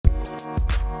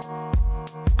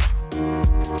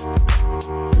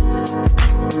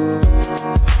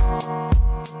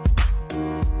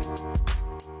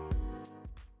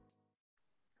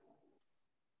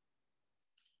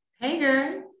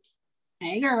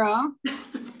girl.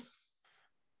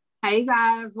 Hey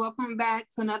guys, welcome back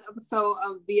to another episode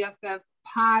of BFF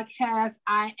Podcast.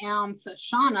 I am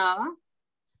Tashana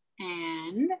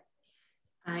and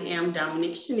I am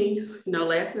Dominique Shanice, no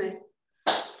last name.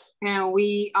 And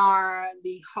we are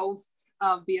the hosts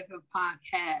of BFF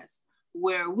Podcast,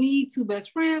 where we two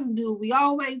best friends do we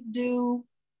always do.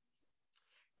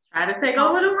 Try to take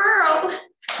over the world.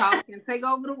 Talk and take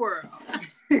over the world.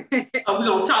 Oh, we're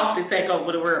going to talk to take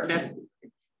over the world. That's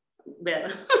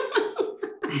better.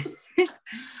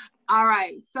 All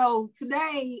right. So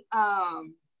today,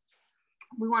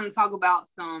 we want to talk about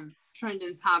some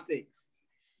trending topics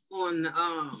on,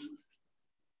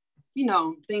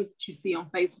 things that you see on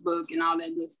Facebook and all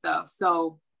that good stuff.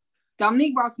 So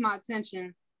Dominique brought to my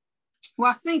attention.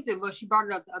 Well, I synced it, but she brought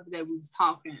it up the other day. We was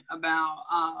talking about,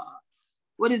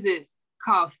 what is it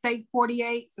called? Steak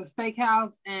 48. It's a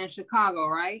steakhouse in Chicago,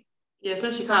 right? Yeah, it's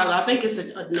in Chicago. I think it's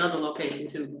another location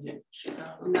too. Yeah,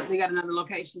 Chicago. They got another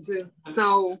location too.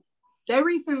 So they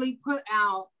recently put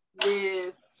out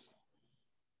this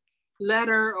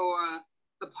letter or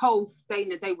the post stating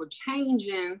that they were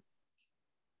changing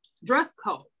dress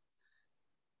code.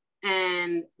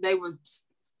 And they was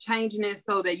changing it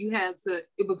so that you had to,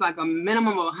 it was like a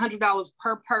minimum of $100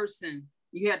 per person.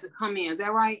 You had to come in. Is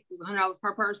that right? It was $100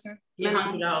 per person?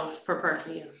 Minimum. Yeah, $100 per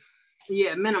person, yeah.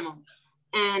 Yeah, minimum.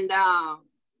 And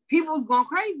people was going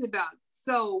crazy about it.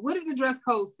 So what did the dress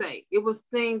code say? It was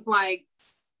things like,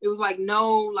 it was like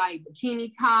no like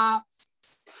bikini tops,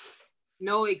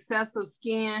 no excessive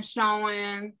skin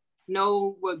showing,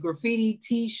 no graffiti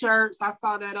t-shirts. I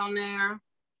saw that on there.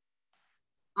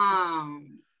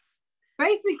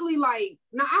 Basically like,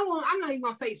 now I'm not even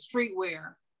gonna say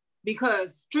streetwear,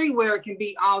 because streetwear can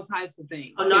be all types of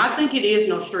things. Oh no, I think it is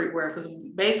no streetwear, because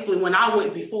basically when I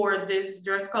went before this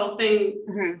dress code thing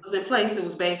was in place, it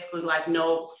was basically like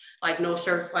no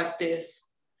shirts like this,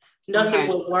 nothing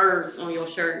with words on your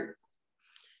shirt,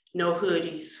 no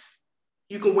hoodies.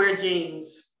 You can wear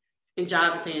jeans and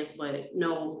jogging pants, but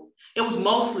no, it was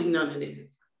mostly none of this.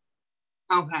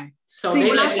 Okay. So see,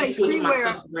 when I say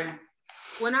streetwear,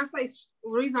 when I say, the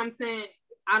reason I'm saying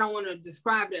I don't want to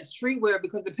describe that streetwear,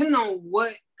 because depending on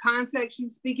what context you're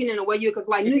speaking in, the way because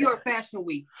like New York Fashion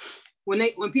Week, when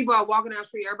people are walking down the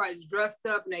street, everybody's dressed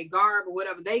up in their garb or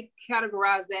whatever, they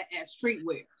categorize that as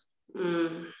streetwear.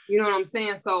 You know what I'm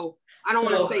saying? So I don't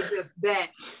want to say just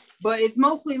that, but it's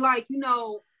mostly like,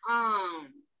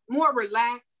 more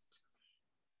relaxed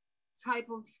type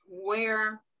of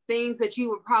wear, things that you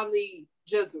would probably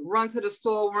just run to the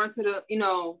store, run to the,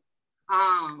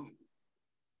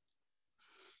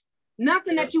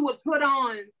 nothing that you would put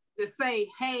on to say,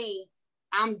 hey,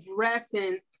 I'm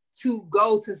dressing to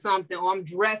go to something, or I'm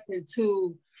dressing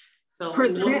to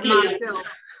present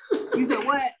myself. You said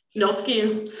what? No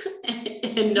skims.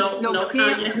 And no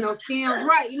skims, no skims,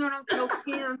 right. No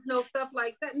skims, no stuff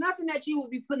like that. Nothing that you would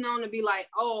be putting on to be like,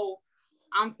 oh,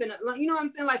 I'm finna, you know what I'm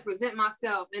saying? Like present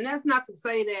myself. And that's not to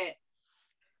say that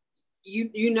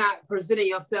you're not presenting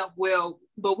yourself well,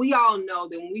 but we all know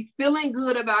that when we feeling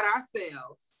good about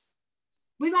ourselves,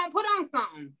 we're going to put on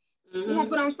something. We're going to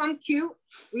put on something cute.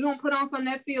 We're going to put on something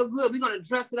that feel good. We're going to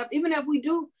dress it up. Even if we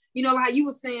do, like you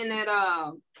were saying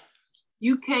that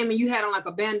you came and you had on like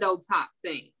a bandeau top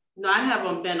thing. No, I didn't have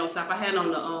on a bandeau top. I had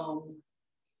on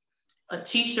a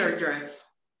t-shirt dress.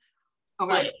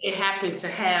 Okay. But it happened to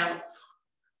have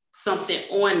something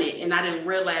on it, and I didn't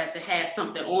realize it had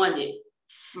something on it.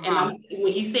 And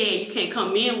when he said you can't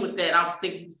come in with that, I was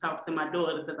thinking he was talking to my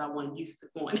daughter, because I wasn't used to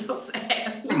going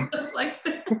outside like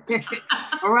that.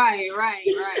 Right.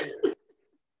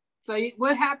 So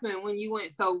what happened when you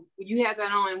went? So you had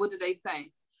that on, and what did they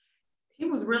say? He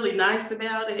was really nice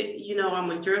about it. I'm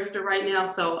a drifter right now,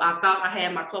 so I thought I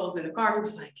had my clothes in the car. He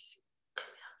was like,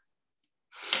 come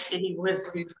out. And he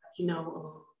whispered, he was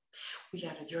like, we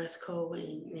got a dress code and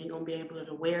you ain't gonna be able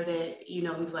to wear that. He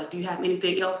was like, do you have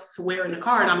anything else to wear in the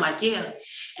car? And I'm like, yeah.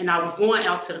 And I was going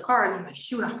out to the car, and I'm like,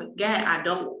 shoot, I forgot.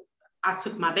 I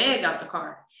took my bag out the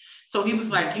car. So he was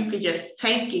like, you can just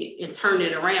take it and turn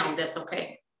it around. That's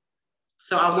okay.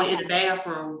 So I went in the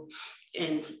bathroom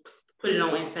and put it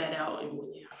on inside out and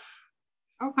went in.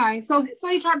 Okay. So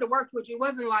he tried to work with you. It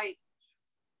wasn't like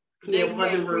they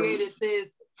had created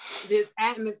this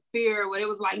atmosphere where it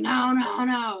was like, no.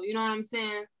 You know what I'm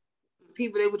saying?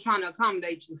 People, they were trying to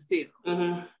accommodate you still.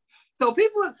 So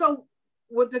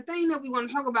what the thing that we want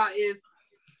to talk about is,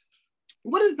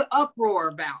 what is the uproar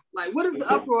about? Like, what is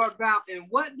the uproar about, and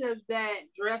what does that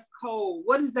dress code,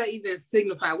 what does that even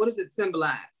signify? What does it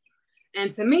symbolize? And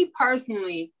to me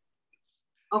personally,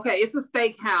 okay, it's a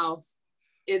steakhouse.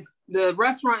 It's the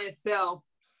restaurant itself.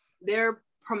 They're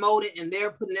promoted and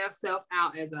they're putting themselves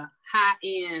out as a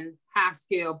high-end,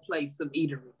 high-scale place of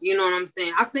eatery. You know what I'm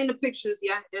saying? I seen the pictures.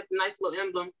 Yeah, that nice little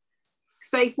emblem.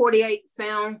 Steak 48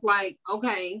 sounds like,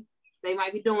 okay, they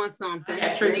might be doing something. I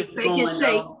got tricked into going,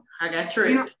 shake. I got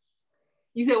tricked.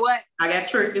 You said what? I got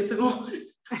tricked into going.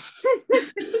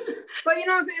 But you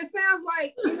know what I'm saying? It sounds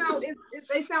like,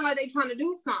 they sound like they trying to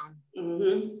do something.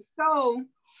 Mm-hmm. So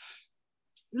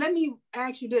let me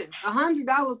ask you this: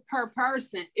 $100 per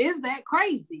person, is that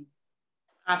crazy?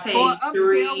 I paid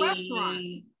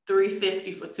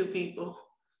 $350 for 2 people.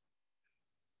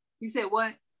 You said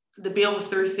what? The bill was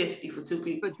 $350 for 2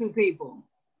 people. For 2 people.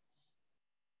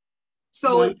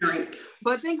 So, one drink.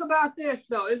 But think about this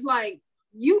though. It's like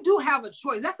you do have a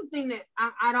choice. That's the thing that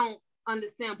I don't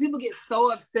understand. People get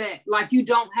so upset, like you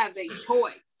don't have a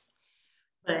choice.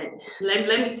 But let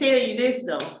me tell you this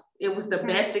though. It was the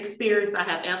best experience I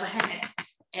have ever had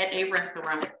at a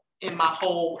restaurant in my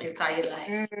whole entire life.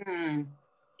 Mm.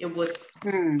 It was,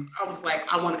 I was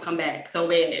like, I want to come back so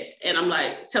bad. And I'm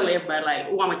like, telling everybody like,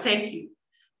 oh, I'm going to take you.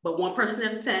 But one person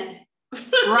at a time.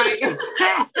 Right.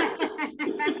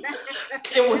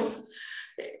 It was,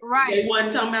 right. They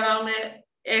wasn't talking about all that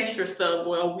extra stuff.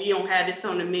 Well, we don't have this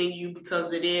on the menu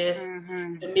because of this.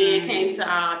 Mm-hmm. The men came to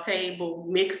our table,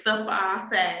 mixed up our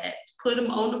sides, put them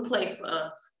on the plate for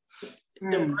us.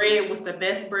 The bread was the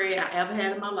best bread I ever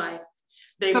had in my life.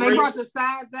 They brought the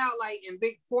sides out like in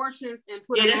big portions and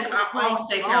put them on the plate. All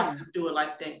steakhouses do it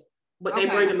like that. But they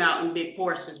bring them out in big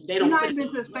portions. They don't. I've not been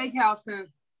to a steakhouse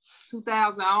since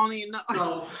 2000. I don't even know.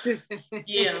 Oh,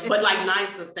 yeah, but like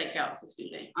nicer steakhouses do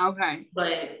that. Okay.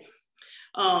 But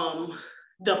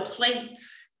the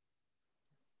plates,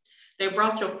 they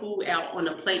brought your food out on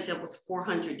a plate that was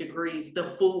 400 degrees. The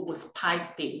food was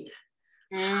piping.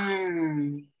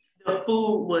 The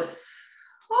food was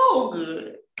so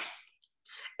good.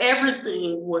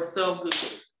 Everything was so good.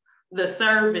 The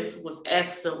service was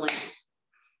excellent.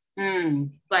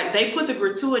 Like they put the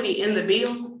gratuity in the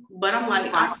bill, but I'm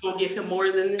like, I'm gonna give him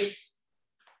more than this.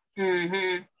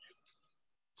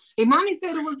 Imani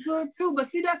said it was good too, but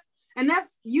see that's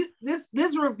you.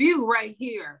 This review right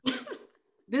here,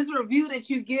 this review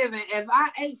that you giving. If I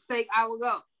ate steak, I would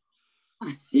go.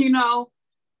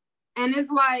 And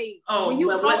it's like,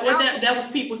 that was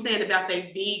people saying about their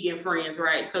vegan friends,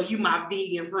 right? So you my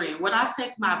vegan friend. Would I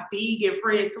take my vegan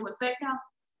friend to a steakhouse?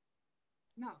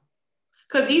 No.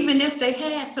 Because even if they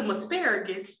had some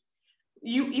asparagus,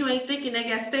 you ain't thinking they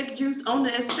got steak juice on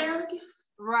the asparagus?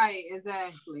 Right,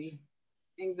 exactly.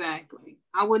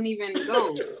 I wouldn't even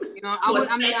go. I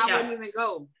wouldn't even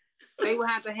go. They would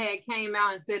have to came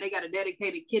out and said they got a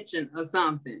dedicated kitchen or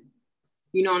something.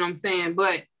 You know what I'm saying?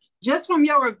 But just from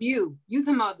your review, you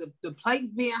talking about the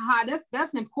plates being hot.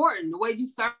 That's important. The way you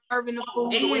serving the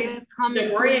food, the way it's coming.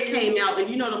 The bread came out, and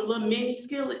them little mini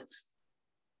skillets.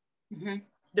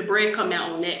 The bread come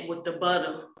out on that with the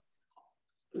butter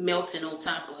melting on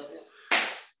top of it.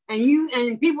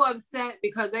 And people upset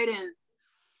because they didn't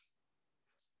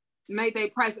make their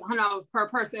price $100 per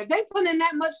person. If they put in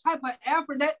that much type of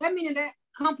effort, that means that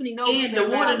company knows. And the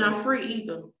water not free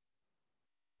either.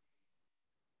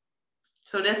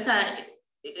 So that's how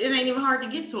it ain't even hard to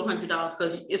get to $100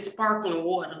 because it's sparkling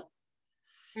water.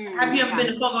 Have you ever been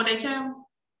to Fogo de Chão?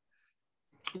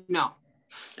 No.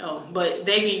 Oh, but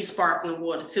they give you sparkling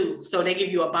water too. So they give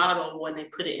you a bottle of water and they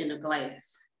put it in a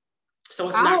glass. So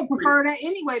it's I don't prefer that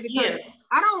anyway because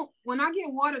when I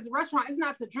get water at the restaurant, it's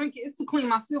not to drink it, it's to clean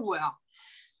my silverware out.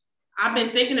 I've been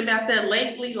thinking about that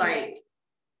lately. Like,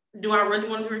 do I really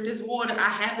want to drink this water? I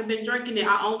haven't been drinking it.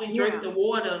 I only drink the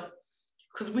water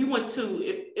because we went to,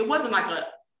 it wasn't like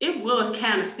it was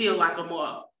kind of still like a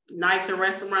more nicer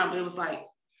restaurant, but it was like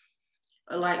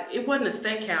it wasn't a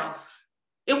steakhouse.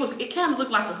 It kind of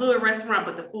looked like a hood restaurant,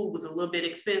 but the food was a little bit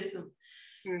expensive.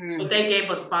 But they gave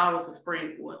us bottles of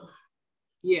spring water.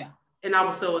 Yeah. And I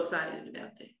was so excited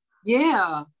about that.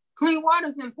 Yeah. Clean water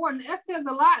is important. That says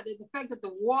a lot, that the fact that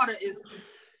the water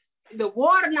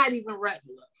not even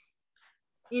regular.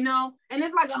 And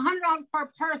it's like $100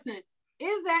 per person.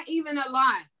 Is that even a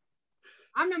lot?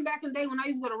 I remember back in the day when I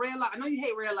used to go to Red Lobster. I know you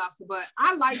hate Red Lobster, but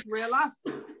I like Red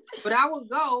Lobster. But I would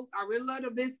go. I really love the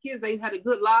biscuits. They had a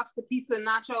good lobster, pizza, and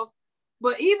nachos.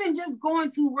 But even just going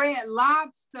to Red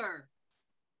Lobster,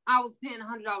 I was paying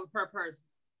 $100 per person.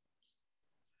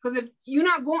 Because if you're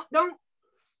not going,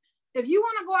 if you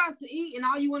want to go out to eat and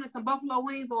all you want is some buffalo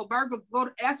wings or a burger,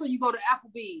 that's when you go to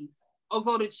Applebee's or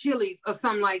go to Chili's or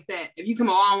something like that. If you tell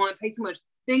me, I don't want to pay too much,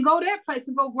 then go to that place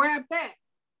and go grab that.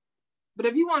 But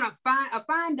if you want a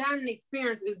fine dining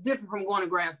experience, is different from going to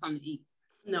grab something to eat.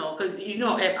 No, because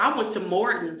if I went to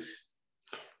Morton's,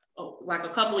 like a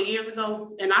couple of years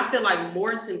ago, and I feel like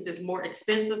Morrison's is more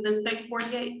expensive than Steak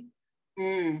 48.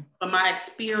 But my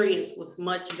experience was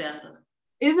much better.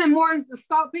 Isn't Morrison's the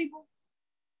salt people?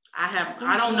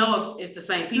 I don't know if it's the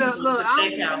same people. Look, I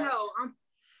don't even know.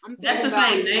 I'm That's the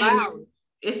same name. Lowry.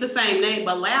 It's the same name,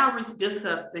 but Lowry's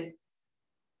disgusting.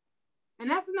 And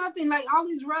that's another thing, like all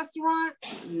these restaurants,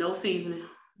 no seasoning.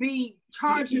 Be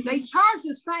charging, they charge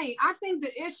the same. I think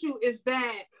the issue is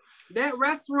that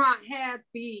restaurant had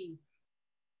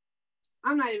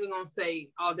I'm not even gonna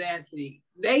say audacity.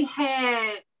 They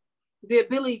had the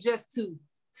ability just to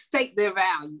state their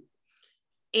value.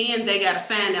 And they got a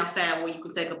sign outside where you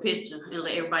can take a picture and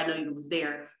let everybody know you was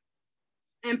there.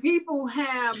 And people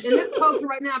have, in this culture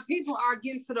right now, people are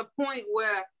getting to the point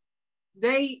where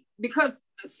because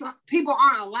people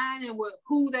aren't aligning with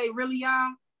who they really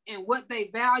are and what they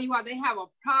value are, they have a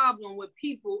problem with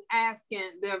people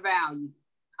asking their value.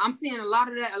 I'm seeing a lot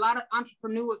of that, a lot of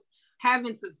entrepreneurs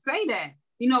having to say that.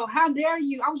 You know, how dare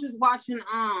you? I was just watching,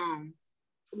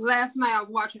 last night I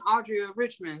was watching Audrey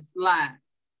Richmond's live.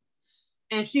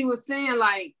 And she was saying,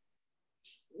 like,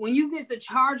 when you get to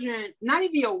charging, not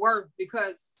even your worth,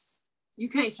 because you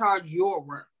can't charge your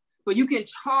worth, but you can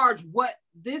charge what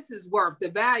this is worth, the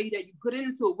value that you put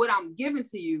into it, what I'm giving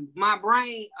to you, my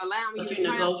brain allowing me to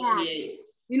transform.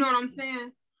 You know what I'm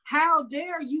saying? How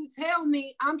dare you tell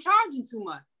me I'm charging too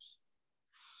much?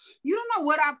 You don't know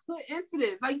what I put into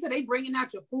this. Like you said, they bringing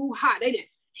out your food hot. They didn't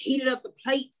heated up the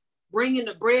plates, bringing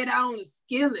the bread out on the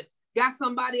skillet. Got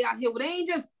somebody out here, but they ain't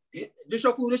just, this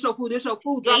your food, this your food, this your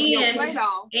food, dropping your plate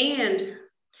off. And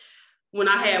when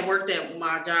I had worked at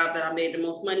my job that I made the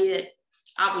most money at,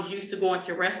 I was used to going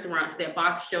to restaurants that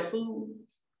boxed your food.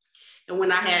 And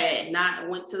when I had not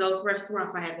went to those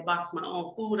restaurants, I had to box my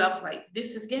own food. I was like, this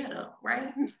is ghetto,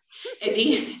 right? And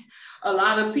then a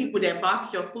lot of people that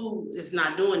box your food is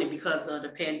not doing it because of the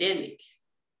pandemic.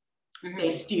 Mm-hmm.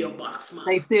 They still box my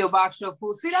food. They still box your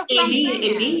food. See, that's what I'm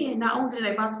saying. And then not only did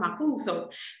they box my food, so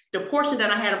the portion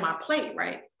that I had on my plate,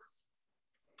 right?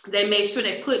 They made sure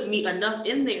they put me enough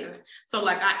in there. So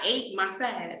like I ate my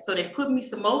sides. So they put me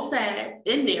some more sides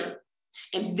in there.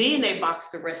 And then they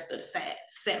boxed the rest of the sides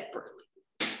separately.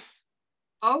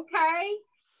 Okay.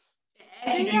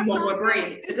 And you want more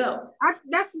bread to go.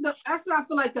 That's what I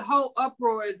feel like the whole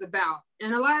uproar is about.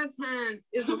 And a lot of times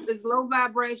it's low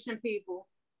vibration people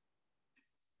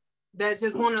that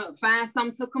just want to find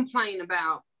something to complain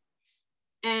about.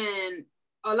 And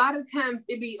a lot of times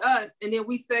it be us, and then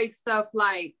we say stuff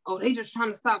like, oh, they just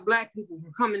trying to stop Black people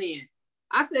from coming in.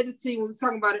 I said this to you when we were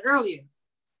talking about it earlier.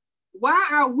 Why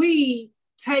are we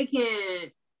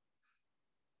taking,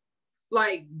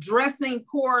 like, dressing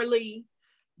poorly,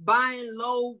 buying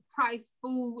low price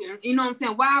food, and you know what I'm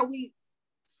saying? Why are we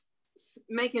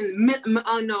making,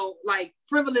 like,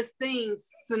 frivolous things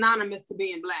synonymous to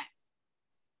being Black?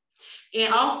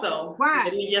 And also,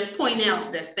 let me just point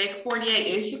out that Steak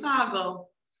 48 in Chicago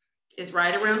is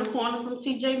right around the corner from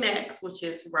TJ Maxx, which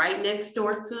is right next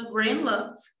door to Grand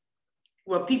Lux,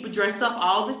 where people dress up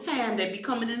all the time. They be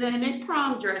coming in there in their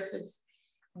prom dresses.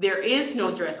 There is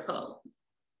no dress code.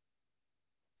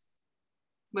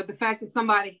 But the fact that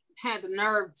somebody had the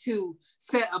nerve to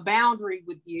set a boundary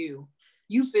with you,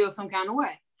 you feel some kind of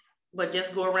way. But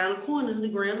just go around the corner to the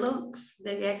Grand Lux.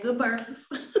 They got good burgers.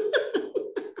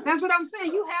 That's what I'm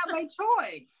saying. You have a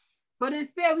choice. But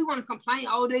instead, we want to complain,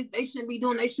 oh, they shouldn't be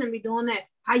doing that.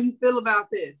 How you feel about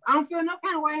this? I don't feel no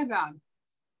kind of way about it.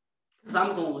 Because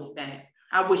I'm going back.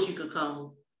 I wish you could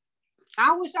come.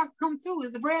 I wish I could come too.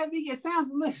 Is the bread vegan? It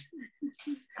sounds delicious.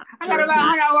 I got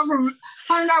about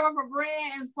 $100 for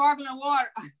bread and sparkling water.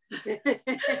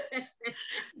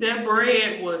 That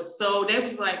bread was they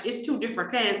was like, it's two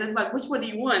different kinds. They're like, which one do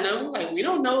you want? I was like, we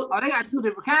don't know. Oh, they got two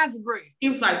different kinds of bread. He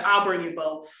was like, I'll bring you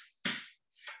both.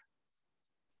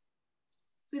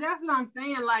 See, that's what I'm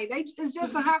saying. Like, it's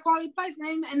just a high quality place,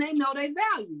 and they know their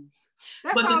value.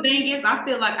 But the thing is, I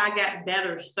feel like I got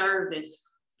better service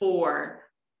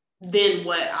than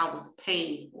what I was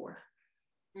paying for.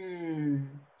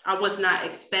 I was not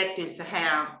expecting to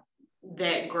have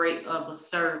that great of a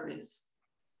service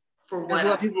for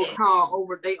what people call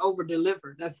over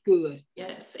delivered. That's good.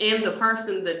 Yes, and the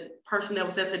person that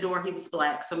was at the door, he was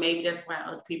Black, so maybe that's why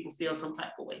other people feel some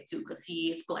type of way too, because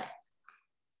he is Black.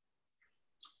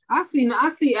 I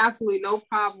see absolutely no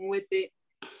problem with it.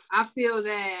 I feel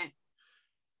that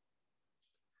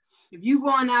if you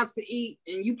going out to eat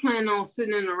and you plan on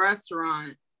sitting in a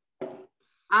restaurant,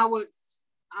 I would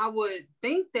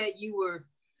think that you were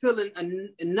feeling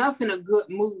enough in a good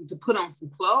mood to put on some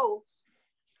clothes.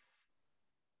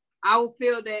 I would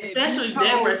feel that especially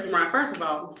that restaurant. First of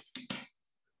all,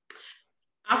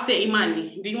 I said,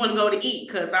 Imani, do you want to go to eat?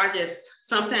 Because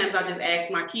sometimes I just ask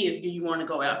my kids, do you want to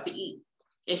go out to eat?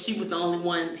 And she was the only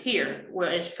one here,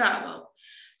 in Chicago.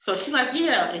 So she's like,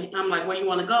 yeah. And I'm like, where you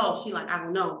want to go? She's like, I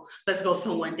don't know. Let's go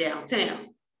somewhere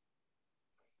downtown.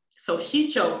 So she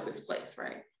chose this place,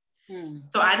 right?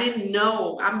 So I didn't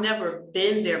know. I've never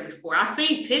been there before. I've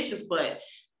seen pictures, but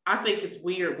I think it's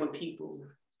weird when people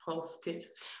post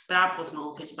pictures. But I post my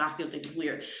own picture, but I still think it's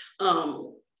weird.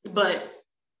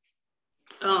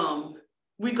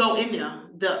 We go in there.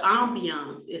 The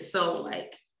ambiance is so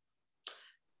like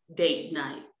date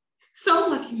night. So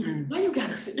I'm like, why you got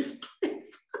us in this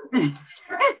place?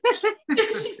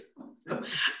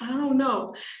 I don't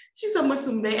know. She's talking about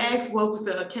some. They asked what was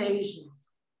the occasion.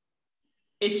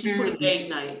 And she put date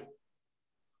night.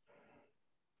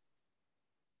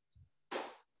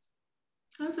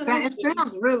 It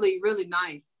sounds really, really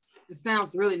nice. It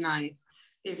sounds really nice.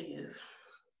 It is.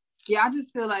 Yeah, I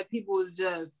just feel like people is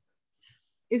just,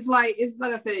 it's like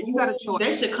I said, you got a choice.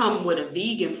 They should come with a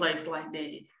vegan place like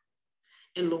that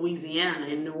in Louisiana,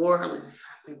 in New Orleans.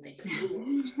 I think they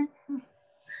could.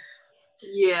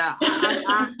 Yeah,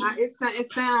 it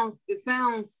sounds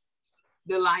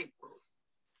delightful.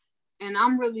 And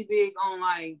I'm really big on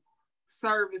like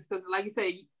service because, like you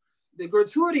said, the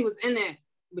gratuity was in there,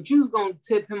 but you was gonna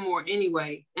tip him more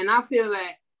anyway. And I feel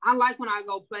that I like when I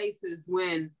go places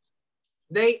when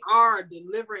they are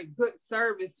delivering good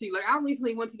service to you. Like I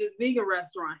recently went to this vegan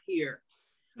restaurant here,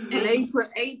 and they put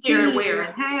 18 and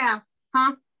a half,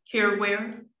 huh? Here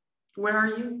where? Where are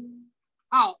you?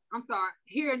 Oh, I'm sorry.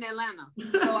 Here in Atlanta.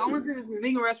 So I went to this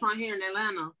vegan restaurant here in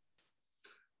Atlanta.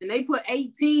 And they put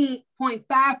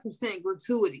 18.5%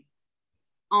 gratuity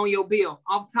on your bill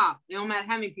off top. It don't matter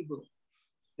how many people.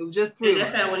 It was just 3.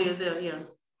 That's how it is there, yeah.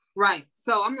 Right.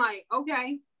 So I'm like,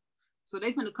 okay. So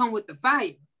they finna come with the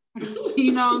fire.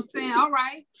 You know what I'm saying? All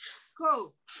right,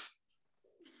 cool.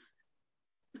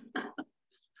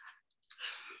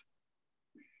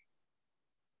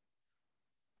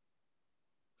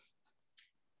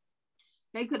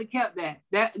 They could have kept that.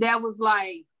 That was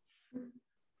like,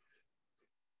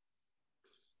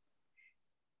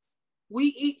 we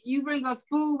eat, you bring us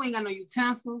food, we ain't got no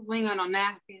utensils, we ain't got no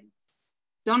napkins.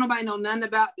 Don't nobody know nothing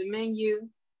about the menu.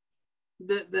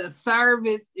 The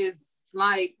service is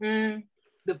like, the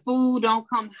food don't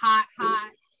come hot.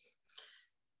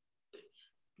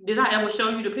 Did I ever show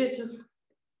you the pictures?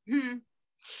 And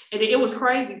it was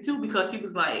crazy too, because he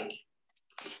was like,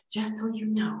 just so you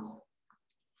know,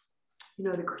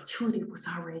 the gratuity was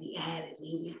already added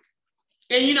in.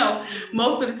 And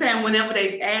most of the time, whenever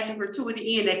they add the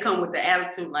gratuity in, they come with the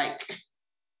attitude like,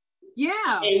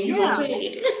 yeah, yeah,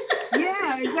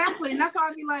 exactly. And that's why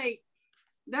I be like,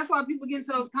 that's why people get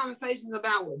into those conversations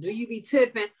about, well, do you be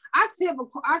tipping? I tip.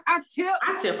 I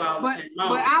tip all the time.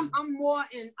 But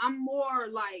I'm more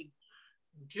like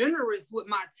generous with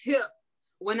my tip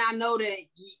when I know that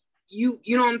you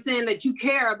know what I'm saying, that you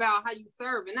care about how you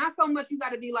serve, and not so much you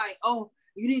got to be like, oh,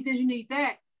 you need this, you need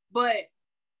that, but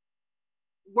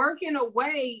work in a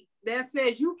way that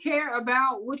says you care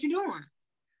about what you're doing.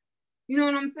 You know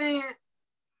what I'm saying?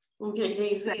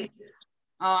 Okay,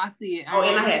 oh, I see it. Oh,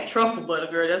 and I had truffle butter,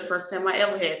 girl. That's the first time I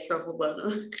ever had truffle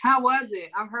butter. How was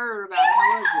it? I've heard about it.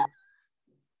 How was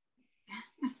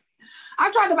it?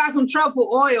 I tried to buy some truffle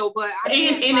oil, but I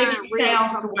can't find real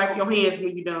truffle to wipe your hands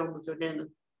when you're done with your dinner.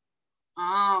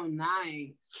 Oh,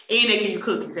 nice. And they give you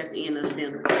cookies at the end of the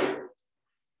dinner.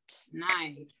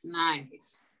 Nice.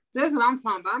 That's what I'm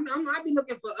talking about. I be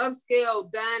looking for upscale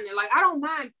dining. Like, I don't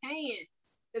mind paying,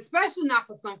 especially not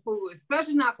for some food,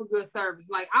 especially not for good service.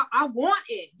 Like, I want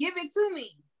it. Give it to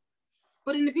me.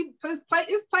 But in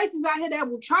it's places out here that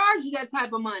will charge you that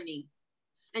type of money.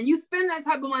 And you spend that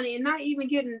type of money and not even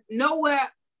getting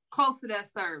nowhere close to that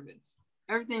service.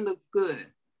 Everything looks good.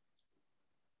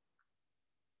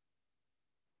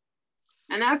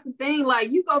 And that's the thing.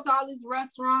 Like, you go to all these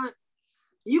restaurants,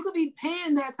 you could be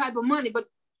paying that type of money, but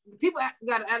people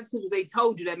got an attitude because they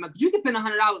told you that much. You can spend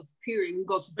 $100, period. You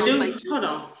go to some place. Hold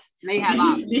on. And they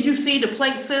have did you see the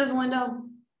plate sizzling though?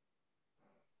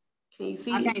 Can you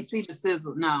see I it? can't see the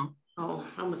sizzle, no. Oh,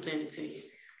 I'm gonna send it to you.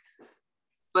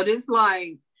 But it's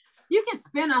like, you can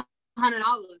spend $100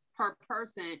 per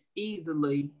person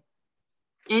easily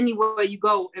anywhere you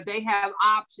go if they have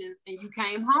options and you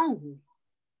came hungry.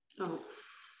 Oh.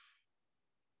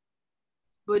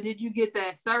 But did you get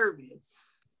that service?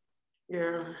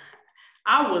 Yeah.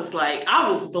 I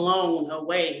was blown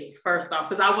away, first off,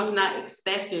 because I was not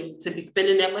expecting to be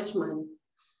spending that much money.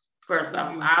 First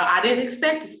off, I didn't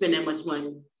expect to spend that much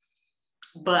money,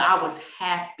 but I was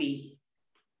happy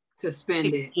to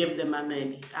spend it. Give them my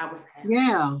money. I was happy.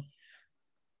 Yeah.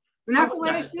 And that's the way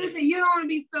it should be. You don't want to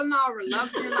be feeling all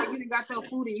reluctant, like you done got your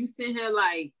food and you sitting here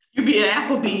like you be at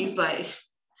Applebee's like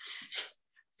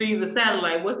Caesar salad,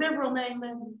 like what's that romaine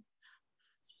level?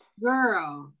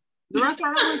 Girl, the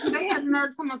restaurant I went to, they had the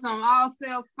nerve to tell me something, all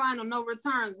sales final, no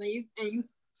returns, and you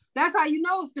that's how you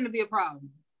know it's gonna be a problem.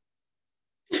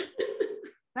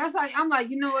 That's how I'm like,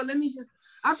 you know what? Let me just.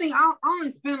 I think I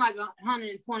only spend like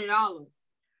 $120,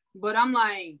 but I'm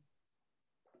like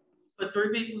for 3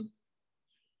 people.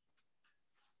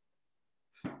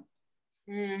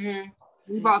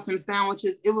 We bought some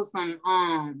sandwiches. It was some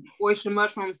oyster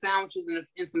mushroom sandwiches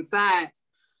and some sides.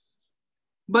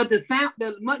 But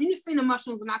you seen the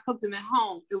mushrooms when I cooked them at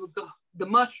home. It was the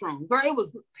mushroom. Girl, it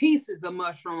was pieces of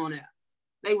mushroom on there.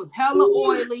 They was hella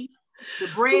oily. The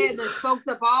bread that soaked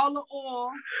up all the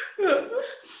oil.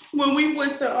 When we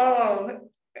went to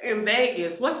in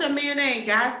Vegas, what's that man name?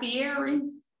 Guy Fieri?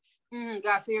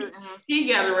 Guy Fieri. He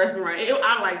got a restaurant.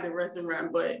 I like the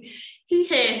restaurant, but he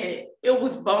had it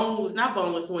was not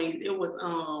boneless wings. It was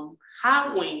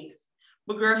hot wings.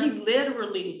 But girl, he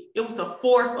literally, it was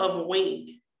 1/4 of a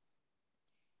wing.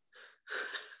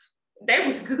 That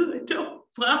was good though.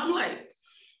 But I'm like,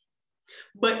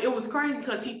 but it was crazy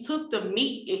because he took the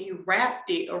meat and he wrapped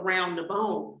it around the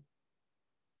bone.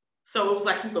 So it was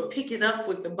like you could pick it up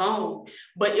with the bone,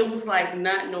 but it was like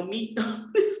not no meat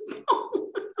on this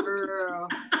bone. Girl.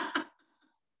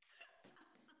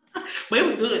 But it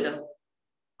was good though.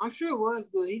 I'm sure it was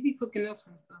good. He be cooking up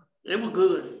some stuff. It was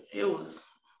good. It was.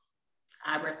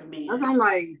 I recommend. I'm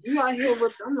like, you out here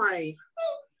with. I'm like,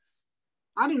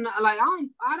 I do not like.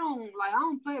 I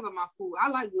don't play about my food. I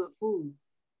like good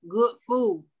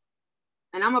food,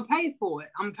 and I'm gonna pay for it.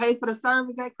 I'm gonna pay for the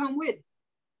service that come with it.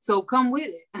 So come with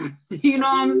it. You know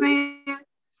what I'm saying?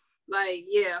 Like,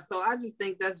 yeah. So I just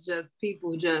think that's just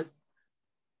people just.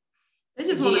 They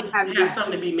just want to have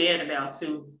something to be mad about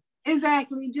too.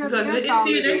 Exactly. Just because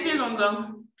they're still gonna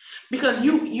go. Because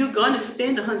you're gonna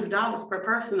spend $100 per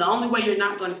person. The only way you're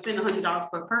not gonna spend $100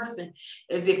 per person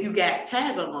is if you got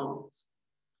tag-alongs.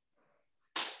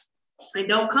 And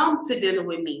don't come to dinner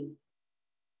with me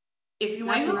if you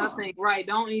ain't nothing. Right.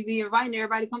 Don't even be inviting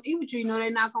everybody to come eat with you. You know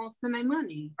they're not gonna spend their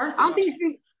money. I don't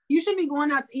think you should be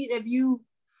going out to eat if you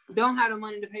don't have the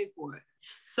money to pay for it.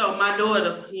 So my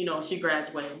daughter, she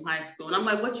graduated from high school. And I'm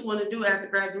like, what you want to do after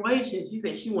graduation? She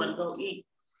said she want to go eat.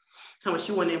 So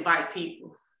she want to invite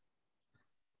people.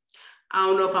 I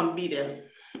don't know if I'm going to be there.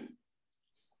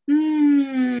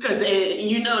 Because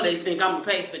they think I'm going to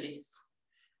pay for this.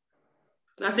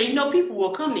 And I say, people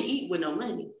will come to eat with no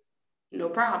money. No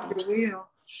problem.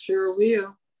 Sure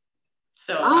will.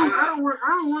 So I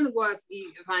don't want to go out to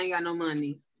eat if I ain't got no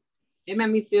money. It made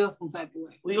me feel some type of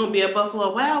way. We going to be at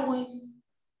Buffalo Wild Wings.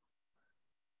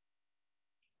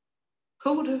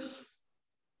 Hooters.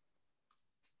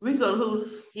 We go to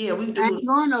Hooters. Yeah, we do. I ain't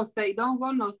going no steak. Don't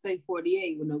go no steak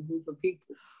 48 with no group of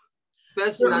people.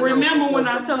 Especially. Remember when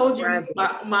I told you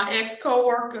my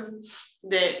ex-coworker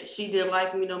that she didn't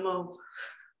like me no more,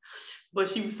 but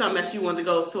she was talking about she wanted to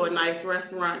go to a nice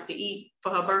restaurant to eat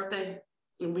for her birthday,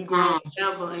 and we grown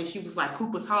together, and she was like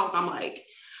Cooper's Hawk. I'm like,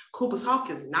 Cooper's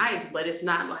Hawk is nice, but it's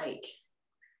not like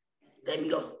let me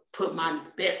go put my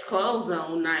best clothes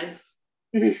on nice.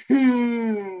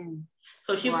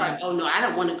 So she was like, oh no, I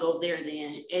don't want to go there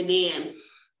then. And then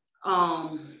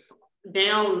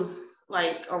down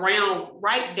like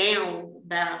right down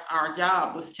by our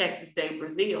job was Texas Day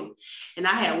Brazil. And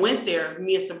I had went there,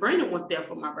 me and Sabrina went there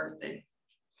for my birthday.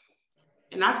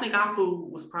 And I think our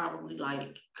food was probably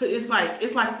like, cause it's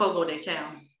like Fogo de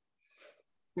Chao.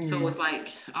 So it's like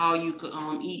all you could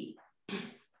eat.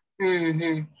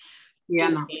 Yeah,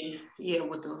 no. Yeah,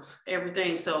 with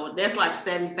everything. So that's like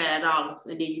 $75,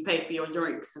 and then you pay for your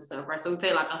drinks and stuff, right? So we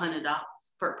pay like $100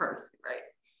 per person, right?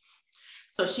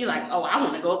 So she like, oh, I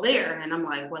want to go there, and I'm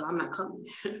like, well, I'm not coming.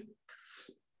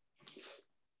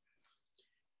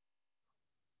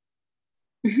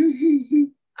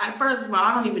 First of all,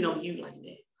 I don't even know you like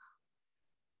that.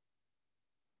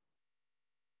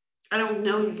 I don't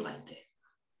know you like that.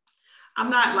 I'm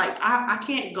not like I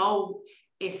can't go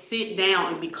and sit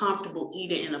down and be comfortable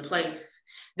eating in a place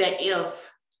that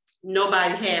if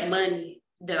nobody had money,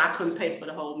 that I couldn't pay for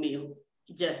the whole meal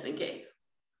just in case.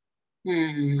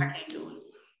 I can't do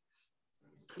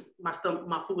it. My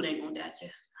food ain't gonna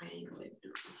digest. I ain't gonna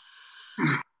do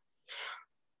it.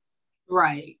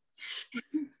 Right.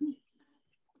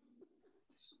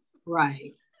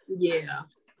 Right. Yeah.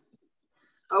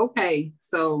 Okay.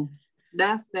 So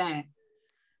that's that.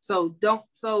 So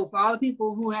for all the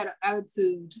people who had an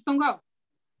attitude, just don't go.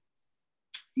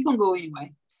 You're gonna go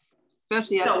anyway.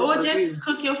 Especially or just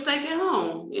cook your steak at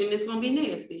home and it's gonna be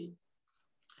nasty.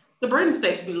 Sabrina's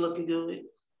steaks be looking good.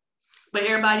 But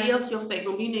everybody else, your steak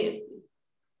gonna be nasty.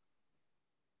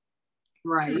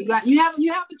 Right. You have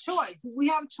a choice. We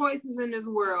have choices in this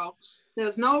world.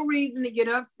 There's no reason to get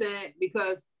upset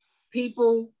because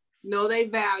people know they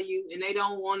value and they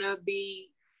don't want to be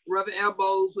rubbing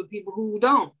elbows with people who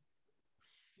don't.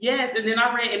 Yes, and then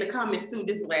I read in the comments too,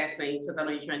 this is the last thing, because I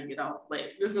know you're trying to get off,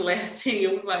 but this is the last thing.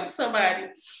 It was like somebody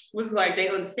was like, they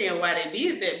understand why they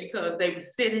did that because they were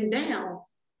sitting down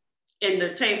and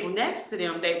the table next to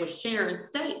them, they were sharing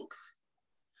steaks.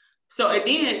 So, and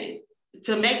then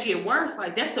to make it worse,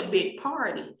 like that's a big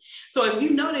party. So if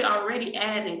you know they're already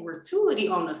adding gratuity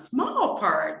on a small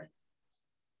party,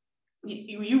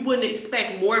 you wouldn't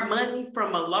expect more money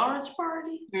from a large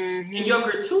party, and your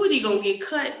gratuity gonna get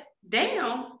cut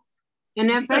down. And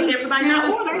if they steaks,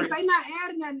 they not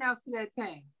adding nothing else to that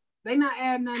table. They not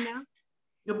adding nothing else.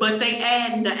 But they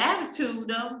adding the attitude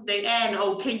though. They adding,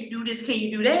 oh, can you do this? Can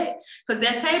you do that? Because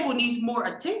that table needs more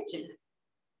attention.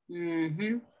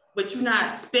 Mm-hmm. But you're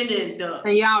not spending the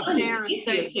and y'all sharing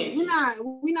steaks.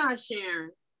 We're not sharing.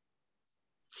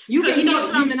 You can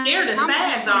get something and share the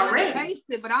sides already. Taste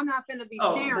it, but I'm not gonna be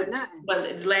sharing nothing.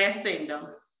 But the last thing though,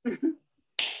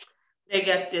 they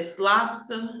got this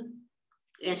lobster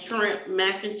and shrimp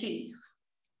mac and cheese.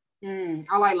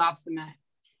 I like lobster mac.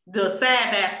 The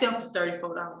side by itself is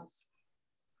 $34.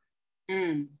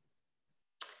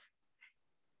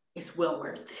 It's well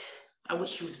worth it. I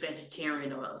wish she was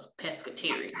vegetarian or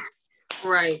pescatarian.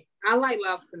 Right. I like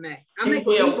lobster mac. I make a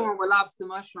big one with lobster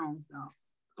mushrooms though.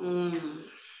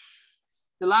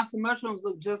 The lobster mushrooms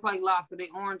look just like lobster. They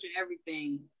orange and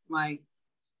everything. Like,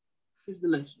 it's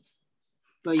delicious.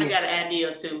 So yeah. I got an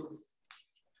idea too.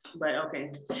 But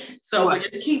okay. So but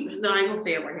just keep I ain't gonna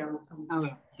say it right here.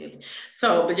 Okay.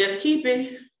 So but just keep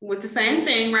it with the same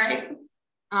thing, right?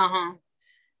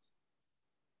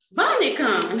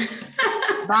 BonetCon.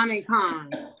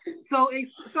 BonetCon. So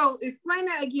explain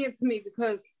that again to me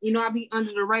because I be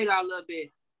under the radar a little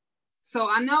bit. So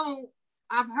I know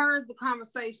I've heard the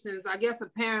conversations. I guess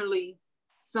apparently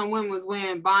some women was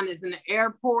wearing bonnets in the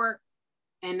airport,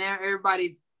 and now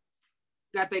everybody's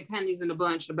got their panties in a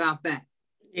bunch about that.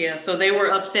 Yeah, so they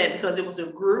were upset because it was a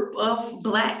group of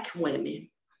Black women,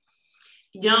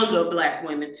 younger Black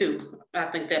women too. I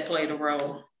think that played a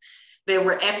role. They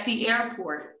were at the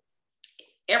airport.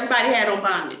 Everybody had on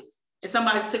bonnets, and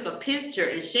somebody took a picture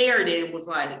and shared it and was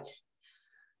like,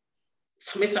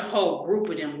 it's a whole group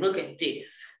of them. Look at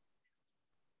this.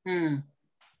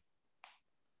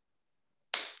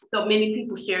 So many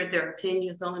people shared their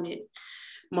opinions on it.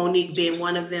 Monique being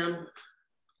one of them.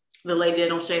 The lady that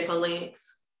don't shave her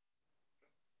legs.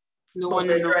 The one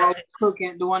in the robe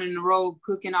cooking. The one in the robe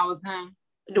cooking all the time.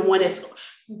 The one that's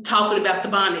talking about the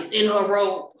bonnets in her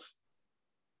robe.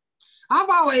 I've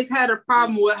always had a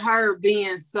problem with her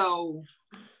being so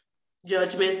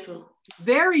judgmental.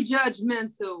 Very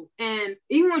judgmental. And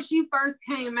even when she first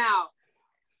came out,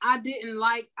 I didn't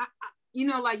like,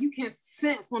 like you can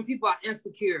sense when people are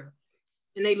insecure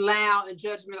and they loud and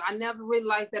judgmental. I never really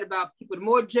liked that about people. The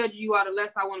more judgy you are, the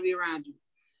less I want to be around you.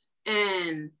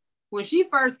 And when she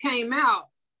first came out,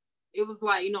 it was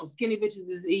like, skinny bitches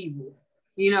is evil.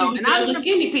 And I didn't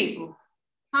skinny people.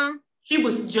 Huh? She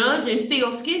was judging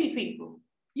still skinny people.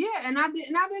 Yeah, and I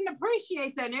didn't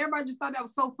appreciate that. And everybody just thought that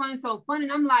was so funny.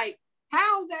 And I'm like,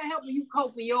 how is that helping you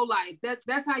cope in your life?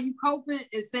 That's how you coping,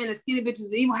 is saying that skinny bitches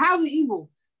is evil. How is it evil?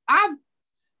 I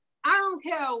don't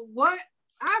care what.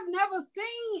 I've never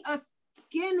seen a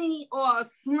skinny or a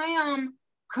slim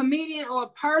comedian or a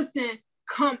person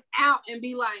come out and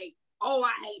be like, oh,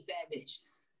 I hate fat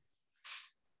bitches.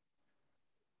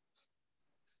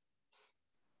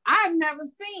 I've never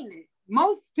seen it.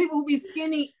 Most people who be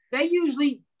skinny, they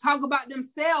usually talk about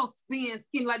themselves being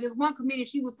skinny. Like this one comedian,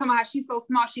 she was somehow she's so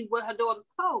small she wear her daughter's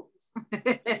clothes.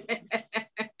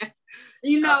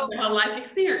 Her life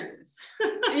experiences.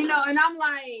 And I'm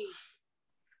like,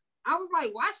 I was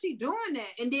like, why is she doing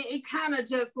that? And then it kind of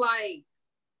just like,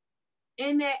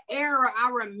 in that era,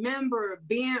 I remember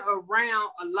being around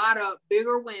a lot of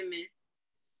bigger women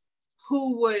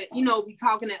who would, be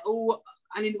talking that, oh,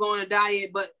 I need to go on a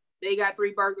diet, but they got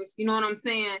 3 burgers. You know what I'm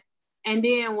saying? And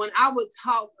then when I would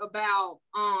talk about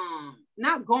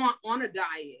not going on a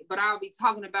diet, but I would be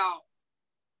talking about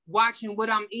watching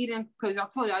what I'm eating, because I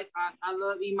told you I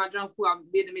love eating my junk food.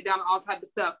 I've been to McDonald's, all type of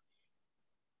stuff.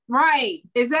 Right,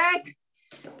 exactly.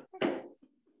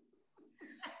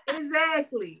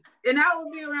 Exactly. And I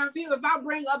would be around people. If I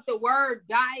bring up the word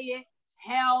diet,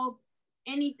 health,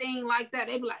 anything like that,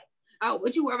 they be like, oh,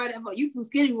 what you worry about that for? You too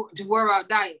skinny to worry about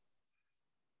diet.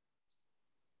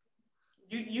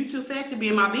 You too fat to be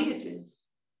in my business.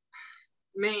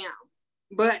 ma'am.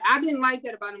 But I didn't like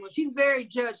that about him. She's very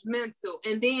judgmental.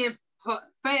 And then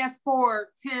fast forward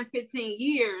 10, 15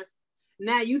 years,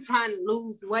 now you trying to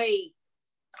lose weight.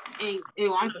 And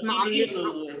I'm small.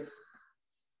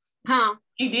 Huh?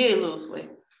 She did lose weight.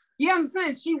 Yeah, I'm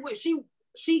saying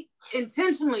she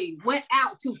intentionally went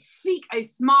out to seek a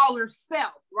smaller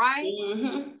self, right?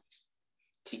 Mm-hmm.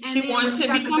 She wanted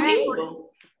to become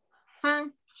evil. Huh?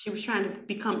 She was trying to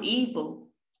become evil.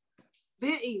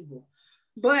 Been evil.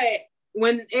 But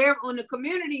when the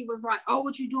community was like, oh,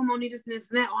 what you doing, Monique, this and this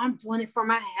and that. Oh, I'm doing it for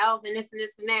my health and this and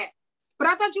this and that. But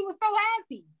I thought you were so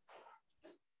happy.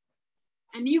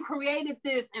 And you created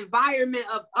this environment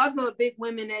of other big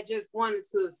women that just wanted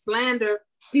to slander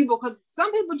people. Because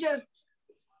some people just,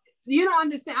 you don't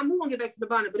understand. I'm going to get back to the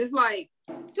bonnet, but it's like,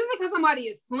 just because somebody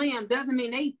is slim doesn't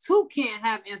mean they too can't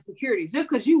have insecurities. Just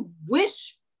because you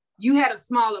wish you had a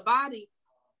smaller body,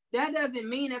 that doesn't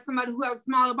mean that somebody who has a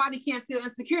smaller body can't feel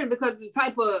insecure, because the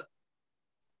type of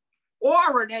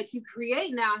aura that you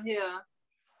create now here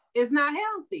is not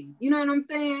healthy. You know what I'm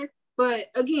saying? But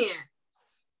again,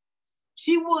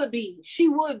 she would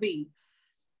be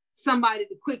somebody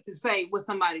quick to say what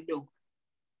somebody doing.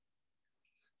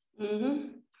 Mm-hmm.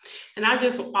 And I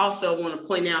just also want to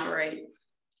point out, right,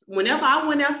 whenever I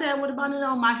went outside with a bonnet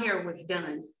on, my hair was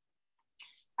done.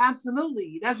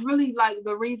 Absolutely. That's really like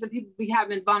the reason people be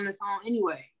having bonnets on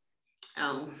anyway.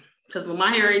 Because when my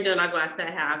hair ain't done, I go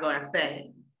outside how I go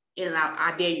outside. And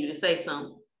I dare you to say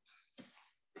something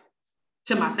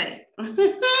to my face.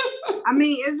 I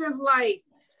mean, it's just like,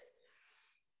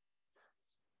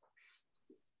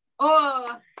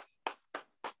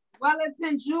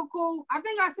 Wellington Juku. I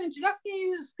think I sent you. Let's give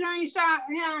you a screenshot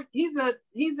of him.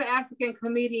 He's an African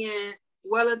comedian,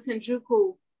 Wellington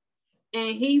Juku.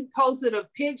 And he posted a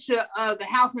picture of the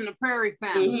House on the Prairie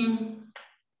family. Mm-hmm.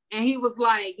 And he was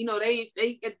like, you know, they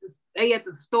at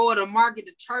the store, the market,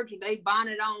 the church, they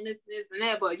bonnet on this and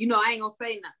that, but you know, I ain't gonna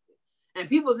say nothing. And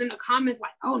people's in the comments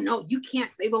like, oh no, you can't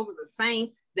say those are the same.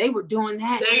 They were doing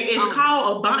that. It's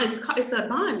called a bonnet. It's a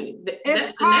bonnet.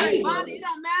 It's called a bonnet. It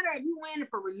don't matter if you wearing it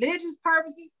for religious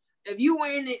purposes. If you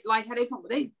wearing it like how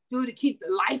they do to keep the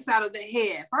lice out of the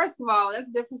head. First of all, that's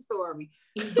a different story.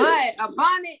 But a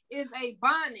bonnet is a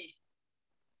bonnet.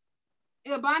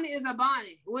 A bonnet is a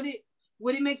bonnet. Would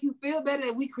it make you feel better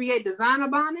if we create designer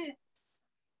bonnets?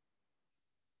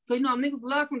 So, you know, niggas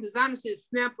love some designer shit,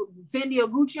 snap a Fendi or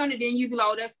Gucci on it, then you be like,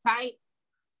 oh, that's tight.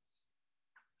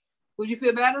 Would you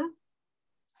feel better?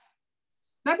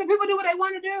 Let the people do what they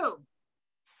want to do.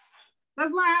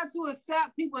 Let's learn how to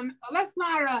accept people. Let's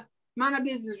learn how to mind our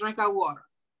business and drink our water.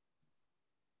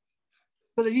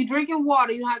 Because if you're drinking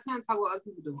water, you don't have time to talk about other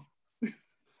people doing.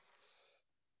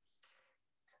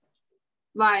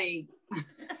 Like,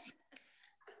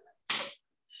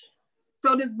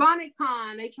 so this bonnet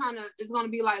con, it's going to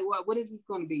be like, what is this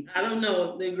going to be? I don't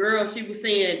know. The girl, she was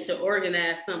saying to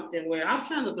organize something where, I'm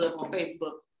trying to look it up on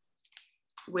Facebook,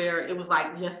 where it was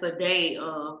like just a day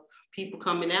of people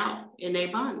coming out in their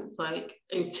bonnets, like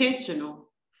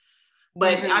intentional.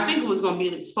 But mm-hmm. I think it was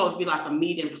supposed to be like a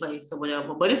meeting place or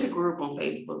whatever, but it's a group on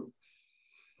Facebook.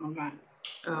 Okay.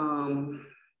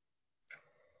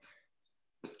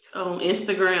 On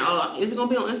Instagram, is it gonna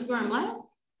be on Instagram Live?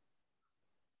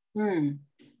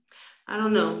 I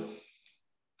don't know.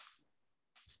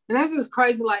 And that's just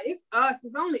crazy. Like, it's us.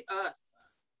 It's only us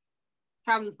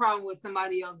having a problem with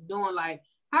somebody else doing. Like,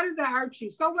 how does that hurt you?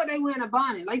 So what? They wearing a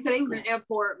bonnet. Like you said, they was in the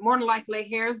airport. More than likely, their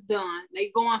hair is done. They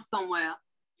going somewhere.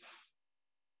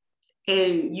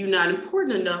 And you're not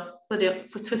important enough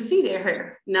to see their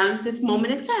hair. Now at this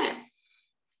moment in time.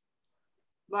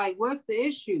 Like, what's the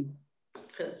issue?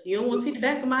 Because you don't want to see the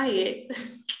back of my head.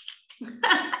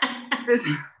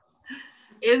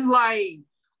 It's like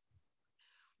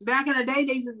back in the day,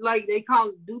 they call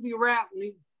it doobie wrap.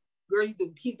 And girls used to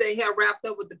keep their hair wrapped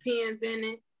up with the pins in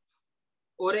it,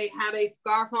 or they had a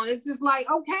scarf on. It's just like,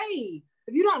 okay,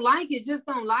 if you don't like it, just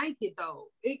don't like it though.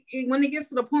 When it gets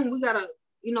to the point, we got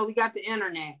the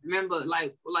internet. Remember,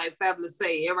 like Fabulous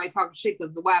say, everybody talking shit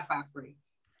because the Wi-Fi free.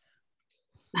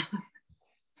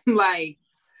 Like,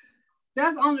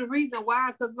 that's the only reason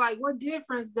why. Because like, what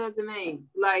difference does it make?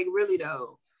 Like, really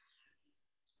though.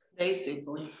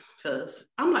 Basically, because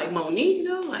I'm like, Monique, you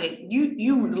know, like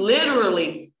you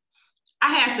literally,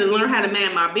 I had to learn how to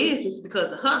man my business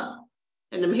because of her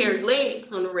and them hairy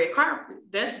legs on the red carpet.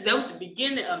 That was the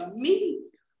beginning of me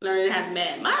learning how to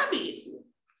man my business.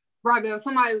 Right, but if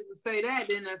somebody was to say that,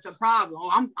 then that's a problem.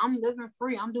 Oh, I'm living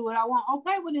free. I'm doing what I want.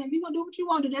 Okay, well then, if you're gonna do what you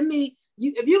want to, that means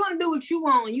if you're gonna do what you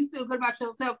want and you feel good about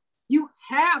yourself, you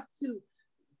have to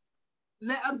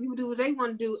let other people do what they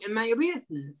want to do and mind your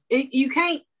business. You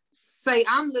can't say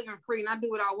I'm living free and I do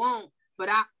what I want, but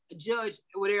I judge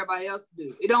what everybody else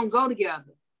do. It don't go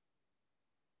together.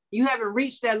 You haven't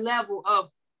reached that level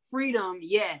of freedom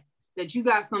yet that you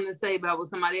got something to say about what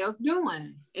somebody else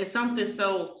doing. It's something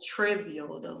so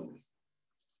trivial though.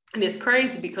 And it's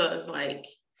crazy because like,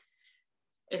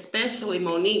 especially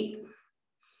Monique,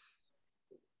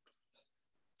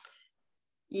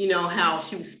 you know, how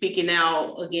she was speaking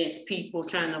out against people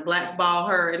trying to blackball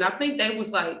her. And I think they was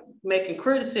like making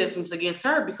criticisms against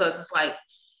her because it's like,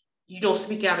 you don't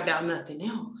speak out about nothing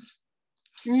else.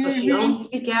 Mm-hmm. So she only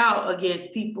speak out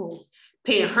against people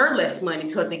paying her less money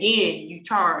because again, you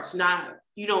charge not,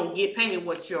 you don't get paid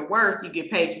what you're worth, you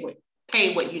get paid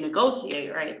what you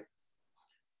negotiate, right?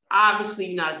 Obviously,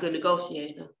 you're not a good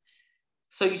negotiator.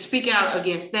 So you speak out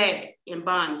against that in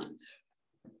bondage.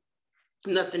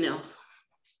 Nothing else.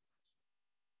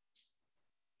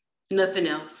 Nothing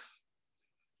else.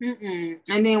 And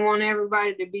then want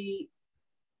everybody to be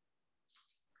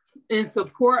in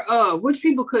support of, which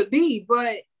people could be,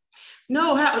 but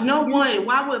no one.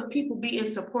 Why would people be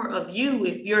in support of you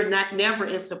if you're never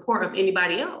in support of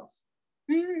anybody else?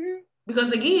 Mm-hmm.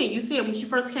 Because again, you said when she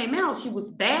first came out, she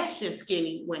was bashing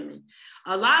skinny women.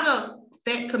 A lot of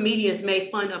fat comedians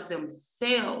made fun of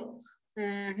themselves.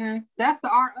 Mm-hmm. That's the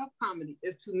art of comedy,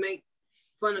 is to make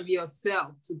fun of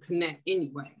yourself to connect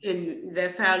anyway. And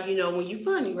that's how you know when you're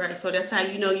funny, right? So that's how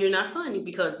you know you're not funny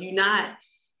because we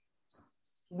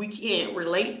can't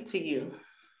relate to you.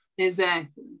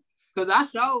 Exactly. Because I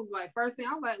shows like first thing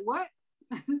I'm like, what?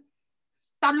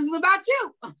 Thought this was about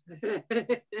you.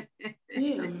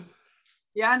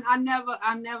 Yeah, I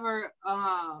never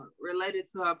related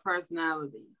to her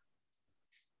personality.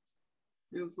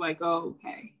 It was like, oh,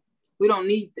 okay, we don't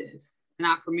need this in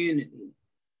our community.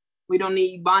 We don't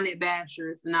need bonnet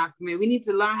bashers in our community. We need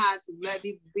to learn how to let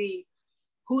people be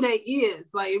who they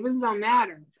is. Like, it really don't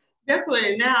matter. That's what,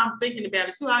 and now I'm thinking about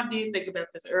it too. I did think about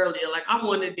this earlier. Like, I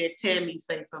wanted that Tammy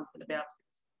say something about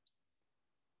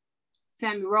this.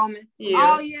 Tammy Roman?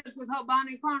 Yeah. Oh, yeah, because her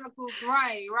Bonnet Chronicles,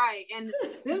 right. And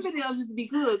them videos used to be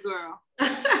good, girl.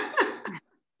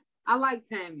 I like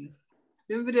Tammy.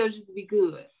 Them videos used to be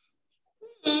good.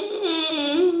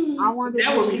 I wonder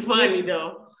that would be funny,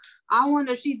 though. I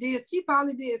wonder if she did. She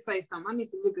probably did say something. I need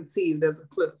to look and see if there's a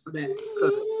clip for that.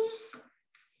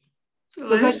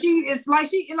 Because it's like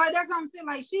that's what I'm saying.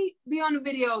 Like, she be on the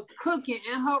videos cooking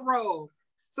in her robe.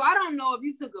 So I don't know if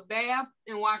you took a bath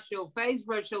and washed your face,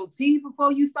 brush your teeth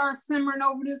before you start simmering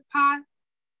over this pot.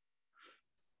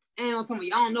 And on some of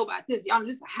y'all don't know about this. Y'all,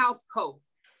 this is a house coat.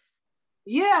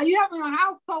 Yeah, you have a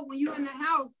house coat when you're in the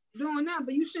house doing that,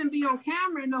 but you shouldn't be on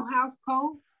camera in no house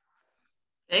coat.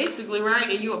 Basically, right?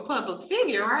 And you're a public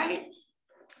figure, right?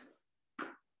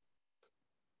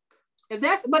 If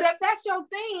that's your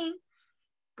thing,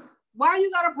 why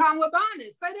you got a problem with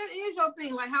bonnets? Say that is your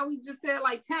thing. Like how we just said,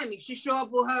 like Tammy, she show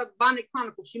up with her Bonnet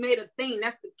Chronicles. She made a thing.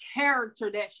 That's the character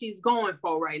that she's going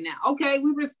for right now. Okay,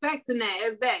 we respecting that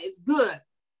as that. It's good.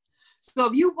 So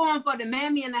if you going for the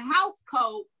mammy in the house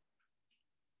coat,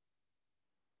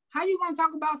 how you gonna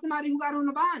talk about somebody who got on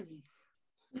the bonnet?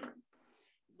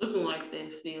 Looking like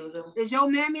that still though. Is your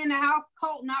mammy in the house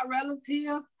coat not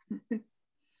relative?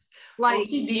 Like,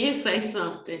 she did say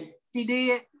something. She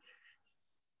did.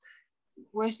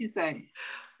 What'd she say?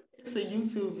 It's a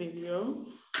YouTube video.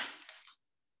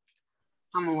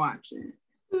 I'm gonna watch it.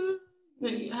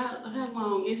 How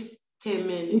long? It's 10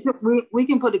 minutes. We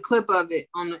can put a clip of it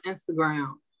on the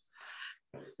Instagram.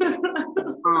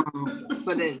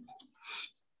 For this.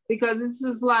 Because it's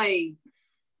just like,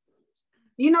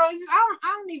 you know, I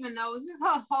don't even know. It's just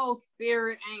her whole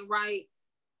spirit ain't right.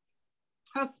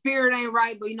 Her spirit ain't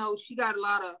right, but you know, she got a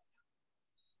lot of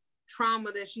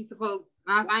trauma that she's supposed,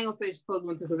 I ain't gonna say she's supposed to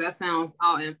go into because that sounds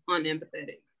all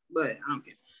unempathetic, but I don't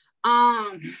care.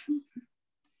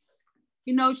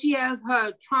 You know, she has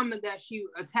her trauma that she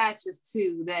attaches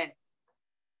to that,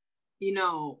 you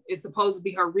know, is supposed to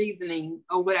be her reasoning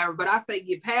or whatever. But I say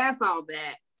get past all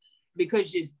that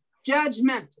because you're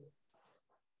judgmental.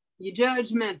 You're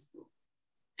judgmental.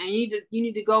 And you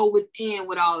need to go within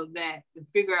with all of that and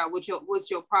figure out what's your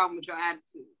problem with your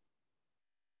attitude.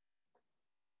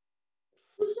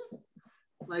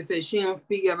 Like I said, she don't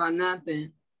speak about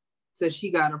nothing, so she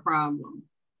got a problem.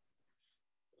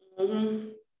 Mm-hmm.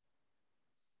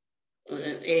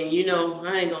 And you know,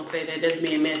 I ain't gonna say that that's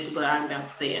being messy, but I'm about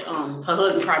to say it. Her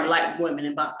husband probably like women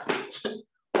in bonnets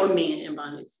or men in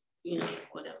bonnets, you know,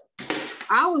 whatever.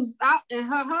 And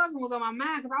her husband was on my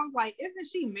mind because I was like, isn't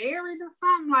she married or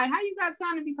something? Like, how you got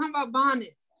time to be talking about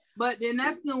bonnets? But then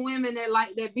that's the women that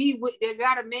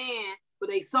got a man, but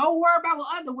they so worried about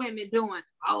what other women doing.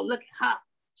 Oh, look at her.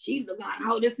 she looking like,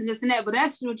 oh, this and this and that. But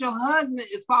that's what your husband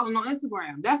is following on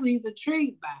Instagram. That's what he's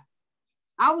intrigued by.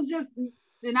 I was just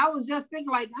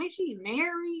thinking, like, ain't she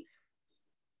married?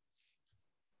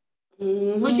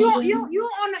 Mm-hmm. But you're on the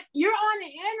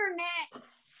internet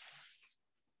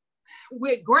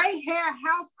with gray hair,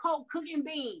 house coat, cooking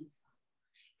beans.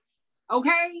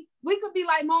 Okay, we could be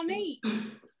like Monique.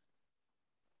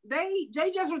 They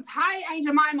just retired Aunt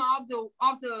Jemima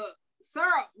off the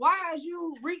syrup. Why is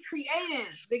you recreating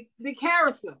the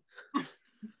character?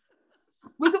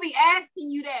 We could be asking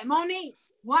you that, Monique.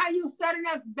 Why are you setting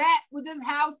us back with this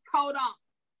house coat on?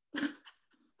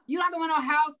 You don't want no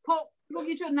house coat. You go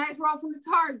get you a nice roll from the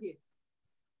Target.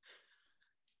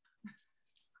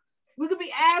 We could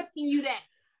be asking you that.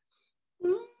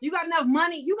 You got enough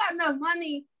money. You got enough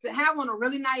money to have on a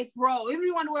really nice roll. If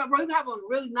you want to wear a roll, you can have on a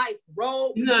really nice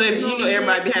roll. You know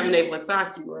everybody be having their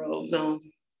Versace rolls on.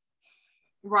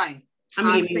 Right.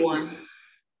 I mean, one.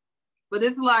 But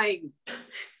it's like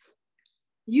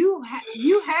you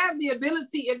have the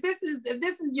ability. If this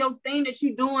is your thing that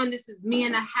you're doing, this is me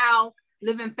in the house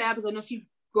living fabulous. No, she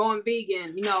going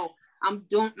vegan. You know, I'm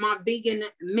doing my vegan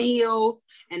meals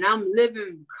and I'm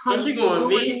living comfortable. Is she going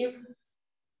vegan?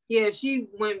 Yeah, she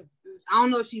went. I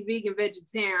don't know if she's vegan,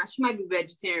 vegetarian. She might be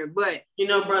vegetarian, but you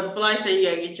know, Brother Blythe said you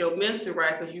gotta get your mental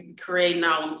right because you be creating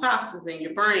all them toxins in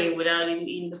your brain without even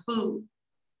eating the food.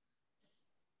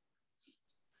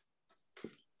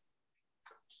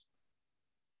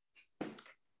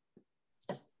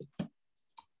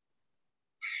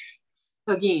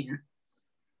 Again.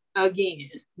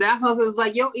 That's what it's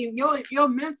like. Your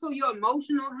mental, your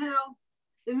emotional health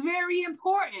is very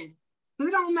important.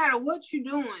 Because it don't matter what you're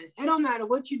doing. It don't matter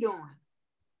what you're doing.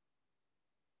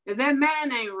 If that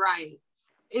man ain't right,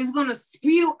 it's gonna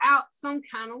spew out some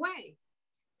kind of way.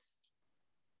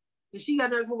 And she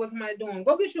got there, so what's somebody doing?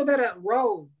 Go get you a better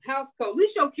robe, house coat. At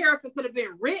least your character could have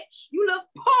been rich. You look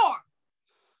poor.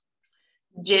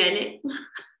 Janet.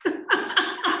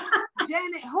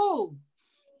 Janet who?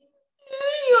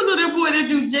 You know that boy that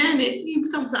do Janet. He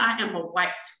sometimes I am a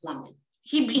white woman.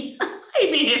 He be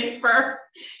in fur.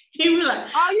 He be like,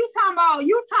 oh, you talking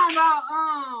about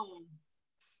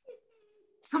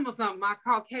something, my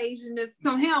Caucasianness.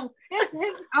 So him, it's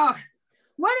his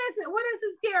what is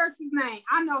his character's name?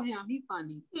 I know him, he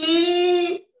funny.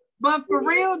 But for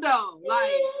real though,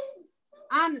 like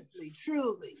honestly,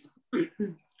 truly,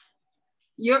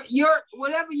 your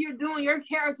whatever you're doing, your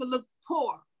character looks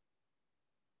poor.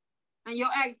 And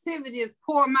your activity is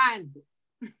poor-minded.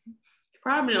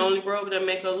 Probably the only robe that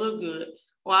make her look good.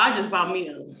 Well, I just bought me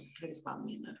another.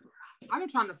 I've been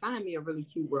trying to find me a really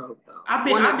cute robe though. I've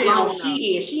been on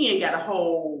Shein. Shein got a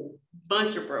whole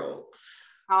bunch of robes.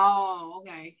 Oh,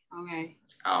 okay.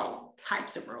 All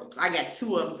types of robes. I got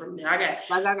 2 of them from there. I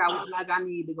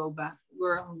need to go back,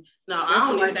 girl. No, I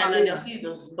don't need that nothing else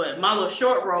either. But my little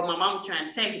short robe, my mom was trying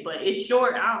to take it, but it's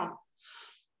short.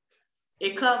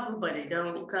 It covers, but it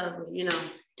don't cover, you know.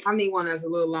 I need one that's a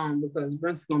little long because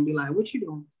Brent's gonna be like, "What you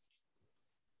doing?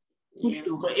 What you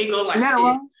doing?" But it go like this.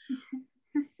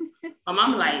 My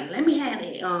mom like, "Let me have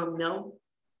it." No.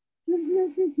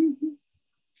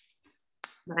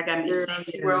 But I got me a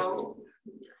sexy robe.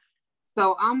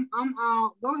 So I'm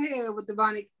go ahead with the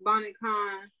Bonnet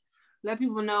Con. Let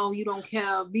people know you don't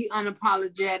care. Be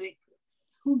unapologetic.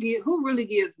 Who really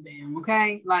gives a damn?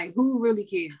 Okay, like who really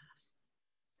cares?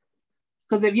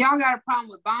 Because if y'all got a problem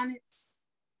with bonnets,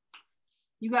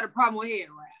 you got a problem with hair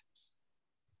wraps.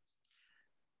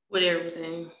 With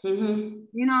everything. Mm-hmm.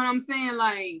 You know what I'm saying?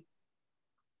 Like,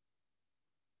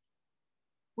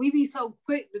 we be so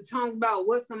quick to talk about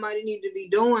what somebody need to be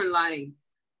doing. Like,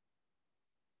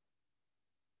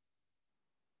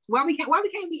 why we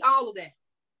can't be all of that?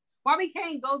 Why we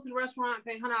can't go to the restaurant,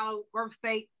 pay $100 worth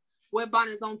steak, wear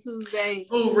bonnets on Tuesday?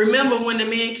 Oh, remember when the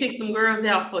man kicked them girls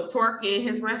out for twerking in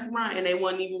his restaurant and they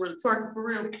wasn't even really twerking for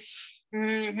real?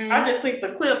 Mm-hmm. I just clicked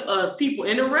the clip of people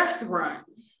in the restaurant.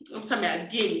 I'm talking about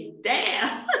getting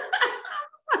down.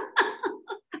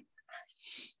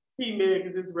 He mad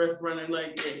because his restaurant ain't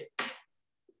like that.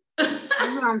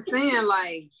 That's what I'm saying.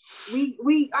 Like,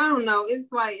 we I don't know.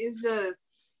 It's like, it's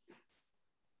just,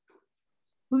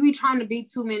 we be trying to be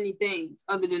too many things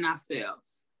other than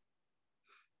ourselves.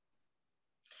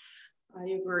 I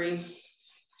agree.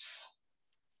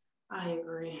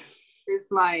 It's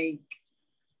like,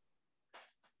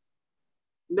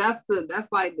 that's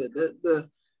like the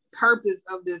purpose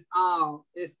of this all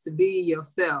is to be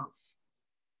yourself.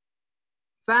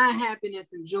 Find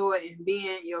happiness and joy in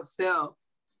being yourself.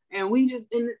 And we just,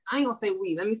 I ain't gonna say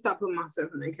we, let me stop putting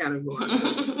myself in that category.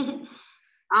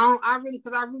 I really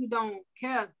don't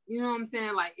care. You know what I'm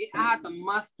saying? Like, I have to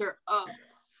muster up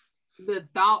the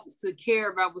thoughts to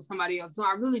care about what somebody else doing.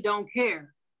 I really don't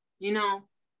care, you know.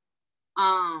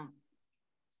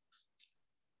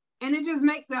 And it just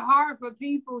makes it hard for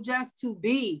people just to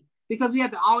be, because we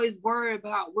have to always worry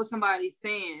about what somebody's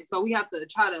saying. So we have to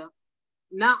try to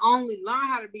not only learn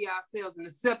how to be ourselves and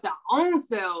accept our own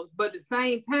selves, but at the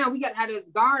same time, we got to have this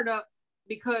guard up,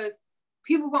 because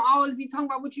people gonna always be talking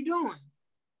about what you're doing.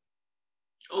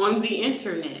 On the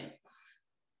internet.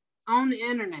 On the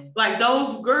internet. Like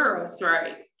those girls,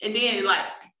 right? And then, like,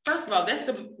 first of all, that's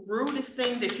the rudest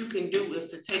thing that you can do, is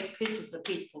to take pictures of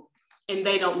people and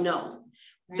they don't know.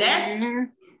 That's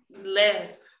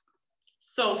less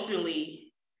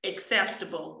socially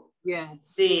acceptable.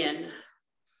 Yes. Than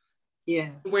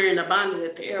wearing a bonnet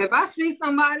at the airport. If I see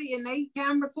somebody and they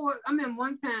camera toward, I mean,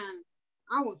 one time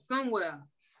I was somewhere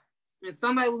and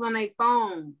somebody was on their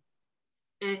phone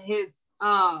and his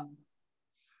flash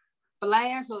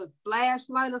or his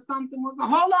flashlight or something was on.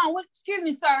 Hold on, what? Excuse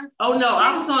me, sir. Oh no,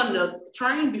 I was on the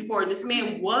train before. This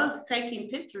man was taking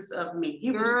pictures of me.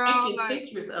 He was taking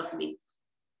pictures of me.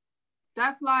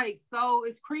 That's like, so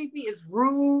it's creepy, it's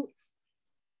rude,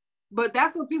 but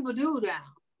that's what people do now.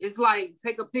 It's like,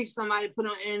 take a picture, somebody put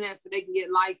it on the internet so they can get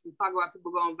likes and talk about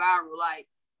people going viral. Like,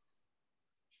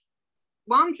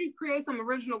 why don't you create some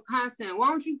original content? Why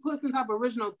don't you put some type of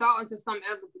original thought into something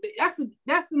else?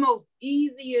 That's the most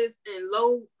easiest and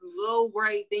low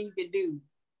grade thing you can do,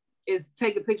 is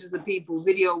taking pictures of people,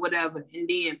 video, whatever, and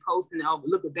then posting it over.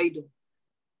 Look what they do.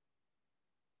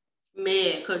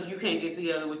 Man, because you can't get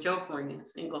together with your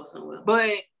friends and go somewhere.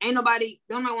 But ain't nobody,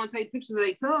 don't want to take pictures of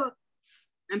their tub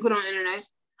and put on the internet.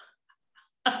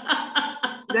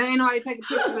 They ain't nobody taking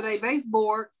pictures of their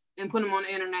baseboards and put them on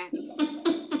the internet.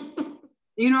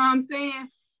 You know what I'm saying?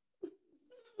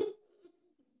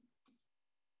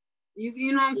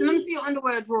 You know what I'm saying? Let me see your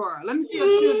underwear drawer. Let me see your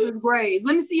children's grades.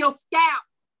 Let me see your scalp.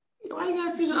 Why you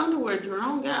gotta see the underwear drawer?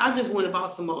 I just went and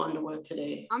bought some more underwear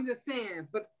today. I'm just saying,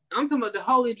 but I'm talking about the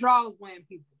holy drawers wearing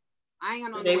people. I ain't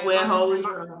got no. They wear holy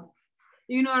drawers.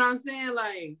 You know what I'm saying?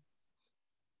 Like,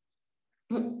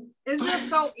 it's just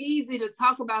so easy to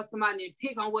talk about somebody and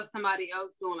pick on what somebody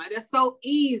else doing. Like, that's so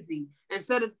easy.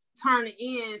 Instead of turning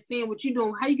in, seeing what you're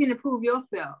doing, how you can improve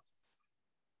yourself.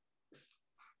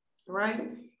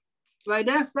 Right. Like,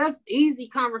 that's easy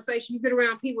conversation. You get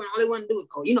around people and all they want to do is,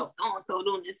 oh, you know, so-and-so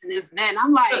doing this and this and that. And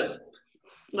I'm like,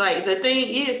 the thing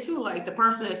is too, like, the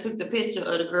person that took the picture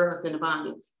of the girls in the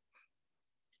bonnets,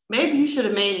 maybe you should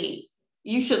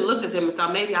look at them and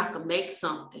thought, maybe I could make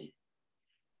something.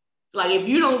 Like, if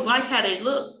you don't like how they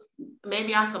look,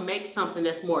 maybe I could make something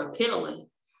that's more appealing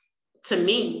to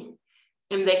me,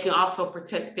 and they can also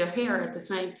protect their hair at the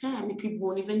same time, and people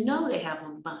won't even know they have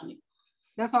on a bonnet.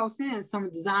 That's what I was saying, some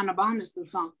designer bonnets or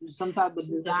something, some type of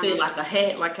design. Like a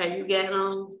hat, like how you got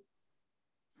on.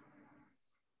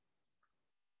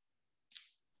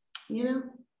 You know?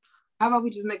 How about we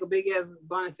just make a big ass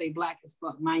bonnet, say black as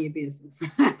fuck, mind your business.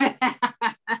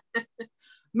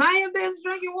 Mind your business,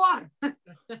 drink your water.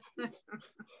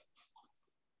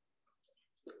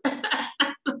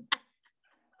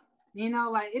 You know,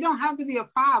 like, it don't have to be a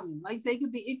problem. Like you say,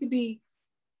 it could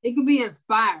be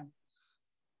inspired.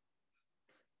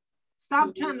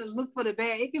 Stop trying to look for the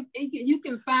bad. You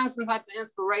can find some type of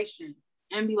inspiration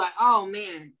and be like, oh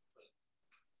man,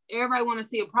 everybody want to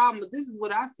see a problem, but this is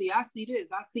what I see. I see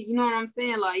this. I see, you know what I'm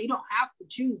saying? Like, you don't have to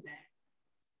choose that.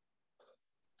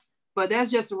 But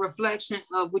that's just a reflection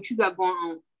of what you got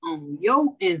going on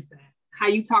your inside. How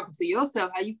you talking to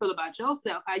yourself, how you feel about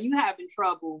yourself, how you having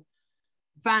trouble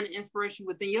finding inspiration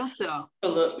within yourself.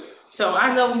 So look, so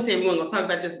I know we said we weren't going to talk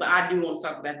about this, but I do want to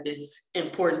talk about this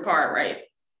important part, right?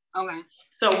 Okay.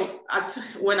 So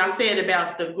when I said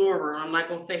about the guru, I'm not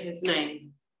going to say his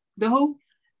name. The who?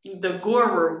 The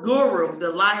guru, the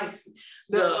life,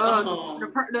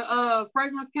 the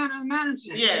fragrance counter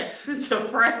manager. Yes, the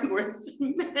fragrance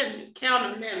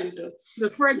counter manager. The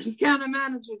fragrance counter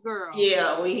manager girl.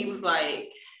 Yeah, when he was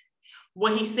like,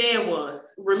 what he said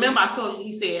was, remember I told you,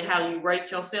 he said how you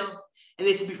rate yourself, and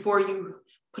it's before you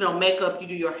put on makeup, you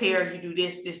do your hair, you do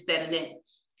this, that, and that.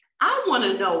 I want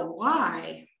to know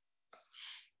why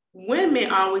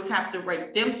women always have to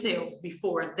rate themselves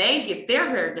before they get their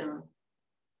hair done.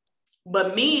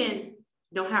 But men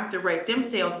don't have to rate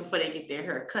themselves before they get their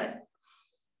hair cut.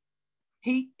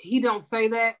 He don't say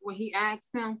that when he asks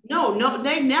him? No,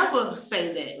 they never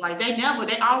say that. Like, they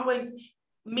always,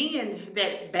 men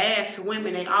that bash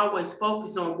women, they always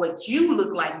focus on what you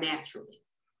look like naturally.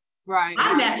 Right.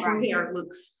 My natural hair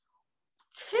looks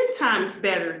 10 times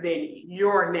better than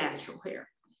your natural hair.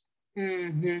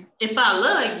 Mm-hmm. If I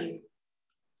love you,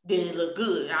 then it look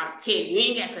good. I'll tell you, you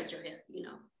ain't got to cut your hair, you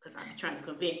know, because I'm trying to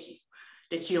convince you.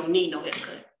 that you don't need no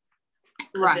haircut.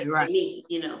 Right. Me,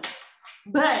 you know.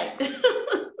 But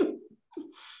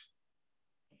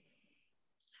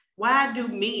why do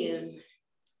men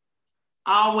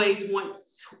always want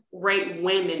to rate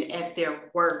women at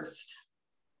their worst,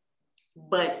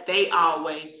 but they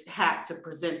always have to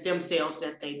present themselves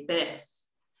at their best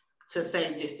to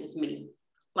say this is me?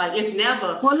 Like, it's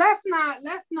never. Well, let's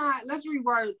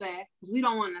reword that, because we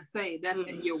don't want to say that's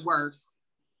at your worst.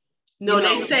 No, you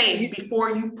know, they say before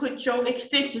you put your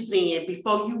extensions in,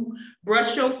 before you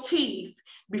brush your teeth,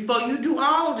 before you do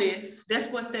all this, that's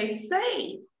what they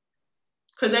say.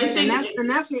 Because they think, and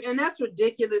that's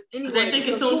ridiculous anyway. They think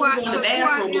as soon as we go in the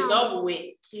bathroom, it's over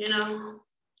with, you know.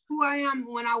 Who I am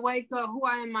when I wake up, who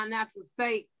I am in my natural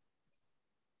state,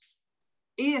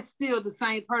 is still the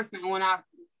same person when I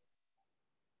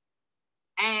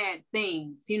add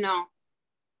things, you know.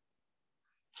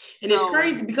 And it's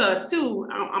crazy because too,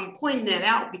 I'm pointing that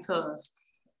out because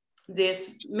this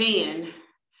man,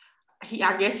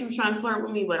 I guess he was trying to flirt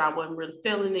with me, but I wasn't really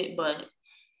feeling it. But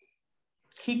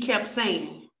he kept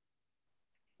saying,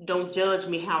 "Don't judge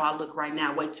me how I look right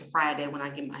now. Wait till Friday when I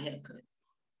get my hair cut."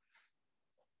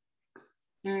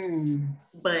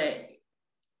 But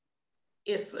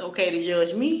it's okay to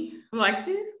judge me like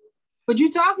this. But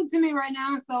you talking to me right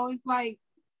now, so it's like.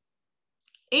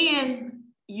 And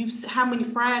how many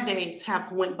Fridays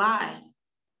have went by?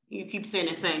 You keep saying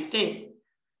the same thing.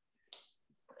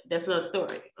 That's another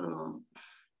story.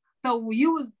 So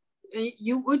you was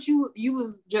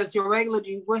just your regular.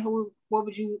 What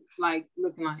would you like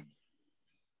looking like?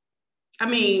 I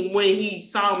mean, when he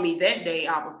saw me that day,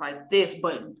 I was like this.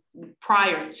 But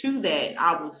prior to that,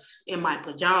 I was in my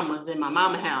pajamas in my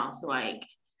mama's house, like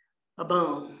a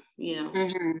bum, you know.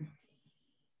 Mm-hmm.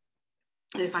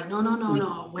 And it's like,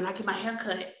 no. When I get my hair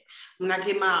cut, when I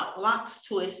get my locks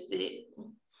twisted.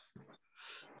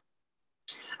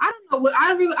 I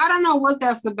don't know what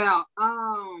that's about.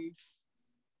 I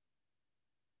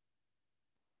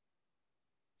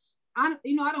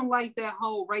don't like that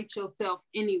whole rate yourself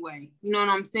anyway. You know what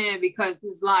I'm saying? Because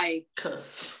it's like,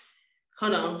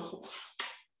 hold on.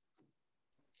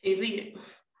 Is it?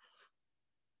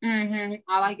 Mm-hmm.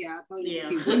 I like it. I told you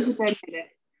it's cute. Where you get that made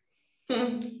at?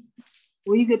 Hmm.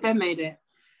 Where you get that made at?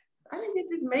 I didn't get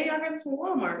this made. I got this from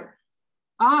Walmart.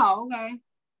 Oh, okay.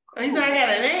 Cool. You know I got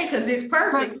it made because it's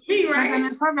perfect for me, right?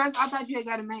 It's perfect. I thought you had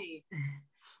got it made.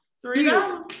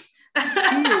 $3.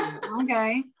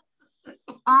 Okay.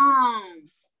 I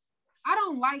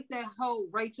don't like that whole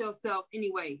rate yourself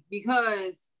anyway,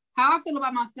 because how I feel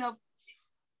about myself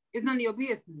is none of your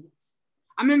business.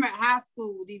 I remember in high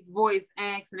school, these boys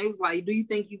asked, and they was like, "Do you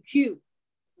think you cute?"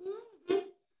 Mm-hmm.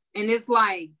 And it's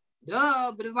like,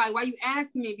 duh, but it's like, why you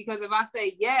asking me? Because if I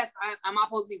say yes, am I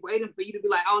supposed to be waiting for you to be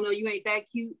like, "Oh no, you ain't that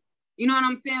cute"? You know what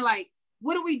I'm saying? Like,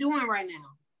 what are we doing right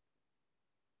now?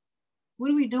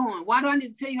 What are we doing? Why do I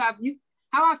need to tell you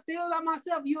how I feel about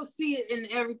myself? You'll see it in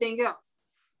everything else.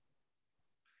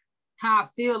 How I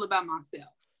feel about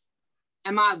myself.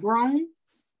 Am I grown?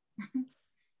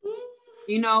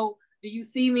 You know, do you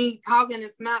see me talking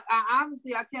and smile?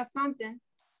 Obviously, I care something.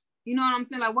 You know what I'm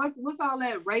saying? Like, what's all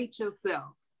that? Rate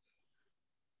yourself.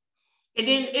 And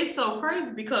then it's so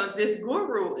crazy because this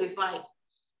guru is like,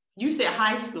 you said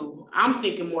high school. I'm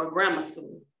thinking more grammar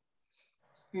school.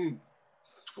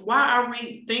 Why are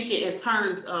we thinking in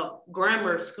terms of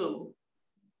grammar school?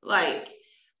 Like,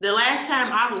 the last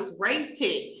time I was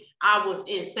rated, I was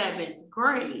in 7th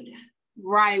grade.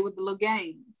 Right, with the little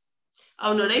games.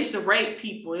 Oh no, they used to rate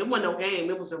people. It wasn't no game.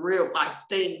 It was a real life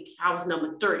thing. I was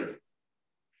number 3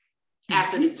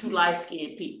 after the 2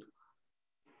 light-skinned people.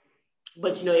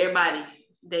 But you know, everybody,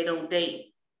 they don't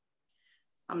date.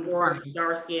 I'm the first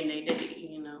dark-skinned they date,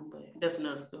 you know, but that's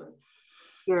another story.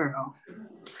 Girl.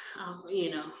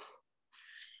 You know,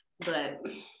 but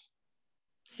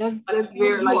that's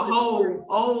very like a whole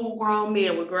old grown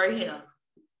man with gray hair.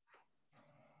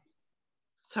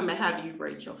 Tell me, how do you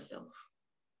rate yourself?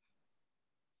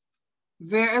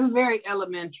 It's very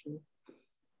elementary.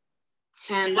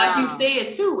 And like you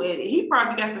said too, he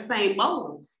probably got the same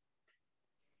motive.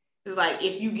 It's like,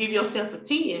 if you give yourself a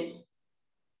 10,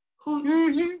 who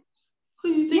you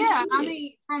think? Yeah, I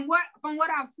mean, from what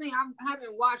I've seen, I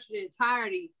haven't watched the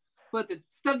entirety, but the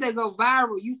stuff that go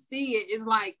viral, you see it. It's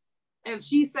like, if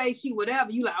she say she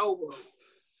whatever, you like, oh well,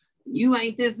 you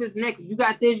ain't this next. You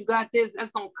got this.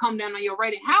 That's gonna come down on your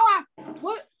rating.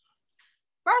 What?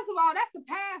 First of all, that's the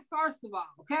past. First of all,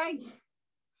 okay.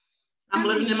 I'm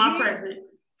living in my present.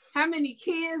 How many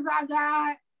kids I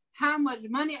got? How much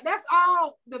money? That's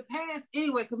all the past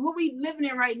anyway. Because what we living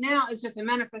in right now is just a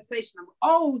manifestation of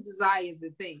old desires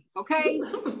and things. Okay.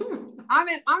 I'm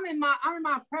in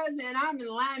my present, and I'm in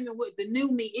alignment with the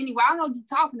new me anyway. I don't know what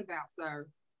you're talking about, sir.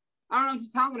 I don't know what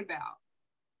you're talking about.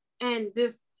 And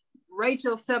this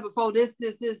Rachel said before this,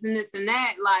 and this, and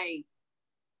that, like,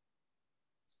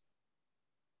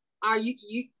 are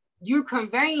you're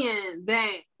conveying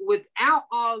that without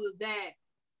all of that,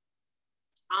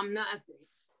 I'm nothing.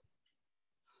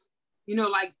 You know,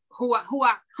 like who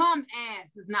I come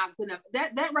as is not good enough.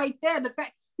 That right there, the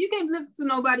fact you can't listen to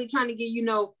nobody trying to give you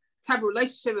no type of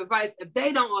relationship advice if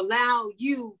they don't allow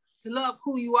you to love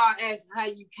who you are as how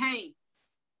you came.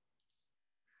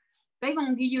 They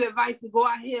gonna give you advice to go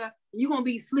out here and you're gonna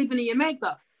be sleeping in your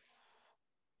makeup.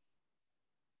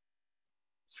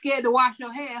 Scared to wash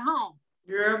your hair at home.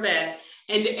 Girl, bad.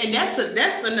 And that's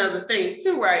another thing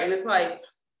too, right? And it's like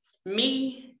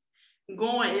me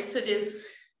going into this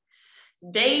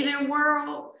dating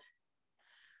world,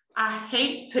 I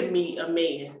hate to meet a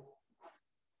man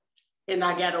and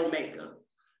I got on makeup.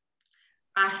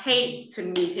 I hate to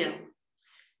meet him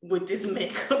with this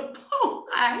makeup on.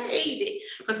 I hate it.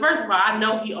 Because first of all, I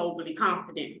know he overly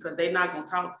confident because they're not going to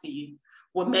talk to you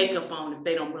with makeup on if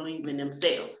they don't believe in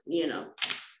themselves, you know.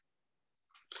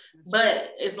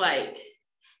 But it's like,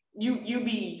 you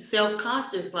be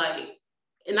self-conscious, like,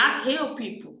 and I tell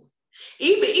people,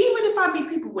 even if I meet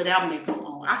people without makeup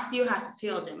on, I still have to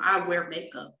tell them I wear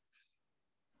makeup.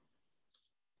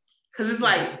 Because it's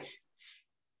like,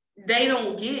 they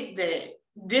don't get that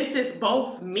this is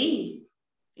both me,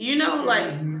 you know,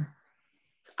 like,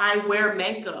 I wear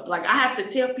makeup. Like, I have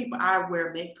to tell people I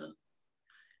wear makeup.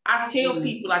 I tell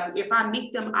people, like, if I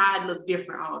meet them, I look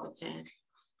different all the time.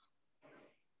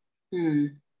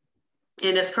 And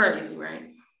that's crazy,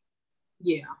 right?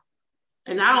 Yeah.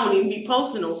 And I don't even be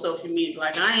posting on social media.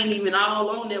 Like, I ain't even all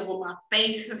on there with my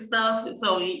face and stuff. And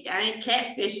so I ain't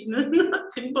catfishing or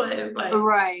nothing, but it's like.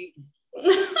 Right.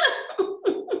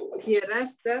 Yeah,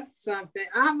 that's something.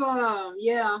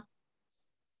 Yeah.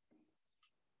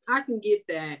 I can get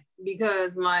that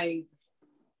because, like,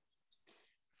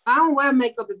 I don't wear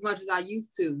makeup as much as I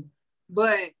used to.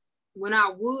 But when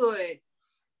I would,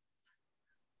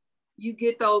 you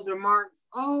get those remarks,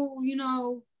 oh, you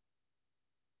know,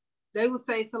 they would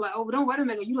say, so like, oh, but don't wear the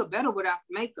makeup. You look better without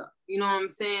the makeup. You know what I'm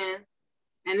saying?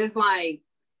 And it's like,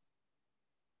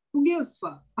 who gives a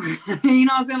fuck? You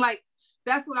know what I'm saying? Like,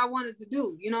 that's what I wanted to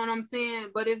do. You know what I'm saying?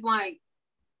 But it's like,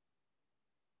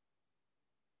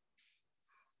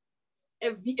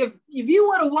 if you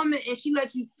were a woman and she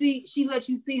let you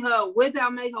see her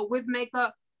without makeup, with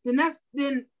makeup,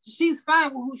 then she's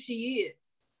fine with who she is.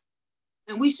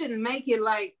 And we shouldn't make it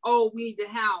like, oh, we need to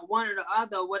have one or the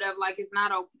other or whatever. Like, it's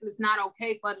not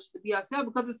okay for us to be ourselves,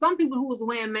 because there's some people who is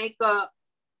wearing makeup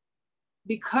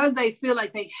because they feel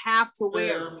like they have to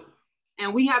wear it.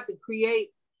 And we have to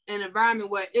create an environment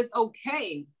where it's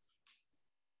okay.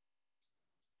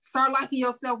 Start liking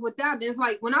yourself without it. It's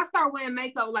like when I start wearing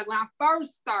makeup, like when I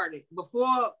first started,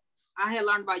 before I had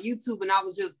learned about YouTube and I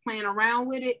was just playing around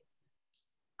with it,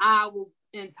 I was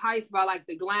enticed by like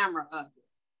the glamour of it.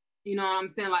 You know what I'm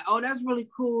saying? Like, oh, that's really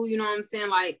cool. You know what I'm saying?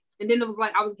 Like, and then it was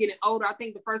like, I was getting older. I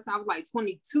think the first time I was like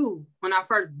 22 when I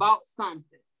first bought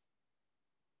something.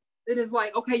 It is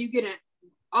like, okay, you getting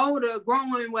older,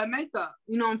 grown women wear makeup.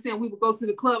 You know what I'm saying? We would go to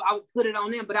the club. I would put it on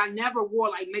them, but I never wore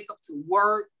like makeup to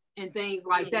work and things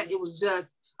like that. It was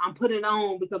just, I'm putting it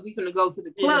on because we finna go to the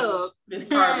club. It's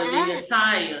part of the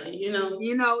attire, you know.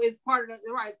 You know, it's part of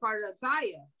the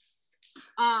attire.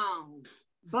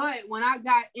 But when I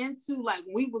got into, like,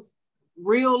 we was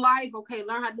real life, okay,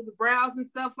 learn how to do the brows and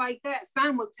stuff like that,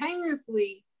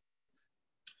 simultaneously,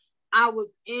 I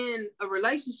was in a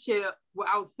relationship where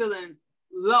I was feeling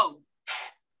low.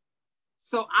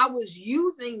 So I was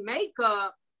using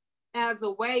makeup as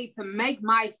a way to make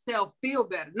myself feel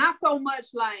better. Not so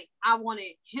much like I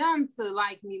wanted him to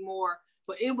like me more,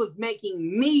 but it was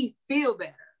making me feel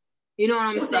better. You know what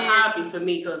I'm saying? It's a hobby for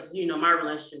me because, you know, my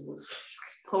relationship was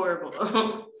horrible.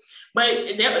 But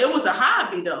it was a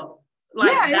hobby though.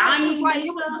 Like, yeah, it was like,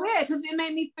 it was bad because it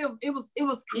made me feel, it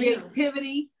was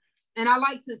creativity. And I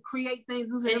like to create things.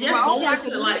 And just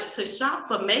going to shop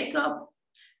for makeup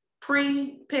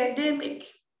pre-pandemic,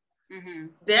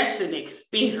 that's an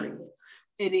experience.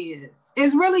 It is.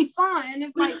 It's really fun. And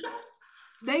it's like,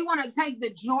 they want to take the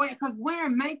joy, because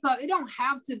wearing makeup, it don't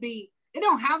have to be,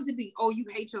 oh, you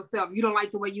hate yourself, you don't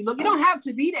like the way you look. It don't have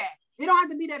to be that. It don't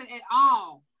have to be that at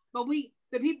all. But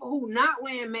the people who not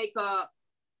wearing makeup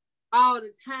all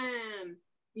the time,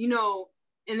 you know,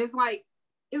 and it's like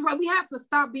we have to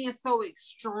stop being so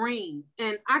extreme.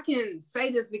 And I can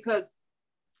say this because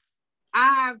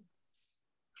I've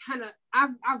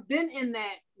been in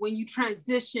that when you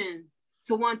transition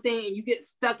to one thing and you get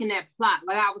stuck in that plot.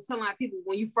 Like I was telling my people,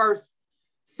 when you first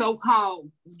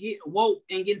so-called get woke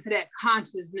and get into that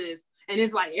consciousness, and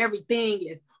it's like everything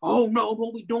is, oh no,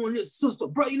 don't be doing this, sister,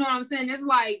 bro. You know what I'm saying? It's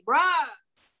like, bruh,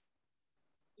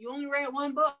 you only read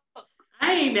one book.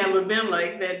 I ain't never been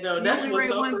like that though. That's what's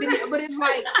so one video, but it's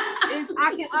like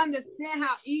I can understand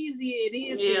how easy it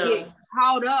is to get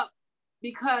caught up,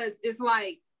 because it's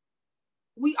like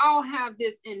we all have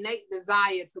this innate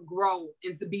desire to grow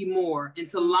and to be more and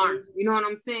to learn. You know what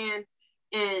I'm saying?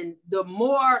 And the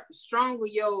more stronger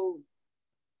your,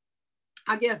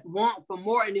 I guess, want for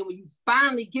more, and then when you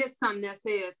finally get something that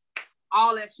says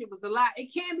all that shit was a lie,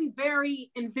 it can be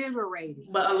very invigorating.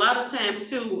 But a lot of times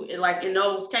too, like in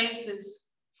those cases,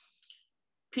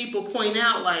 people point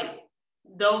out like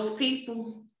those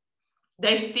people,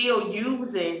 they still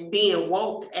using being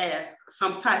woke as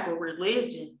some type of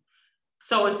religion.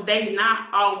 So it's they not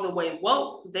all the way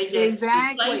woke. They just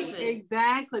exactly.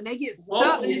 They get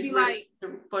stuck and it be like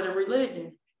for the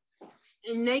religion.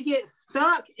 And they get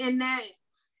stuck in that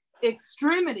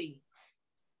extremity.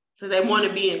 Because they want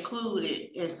to be included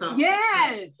in something.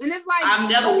 Yes. And it's like I've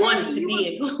never wanted to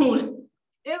be included.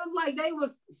 It was like they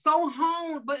was so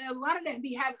honed, but a lot of that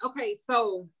be happening. Okay,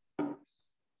 so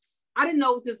I didn't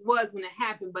know what this was when it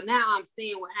happened, but now I'm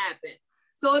seeing what happened.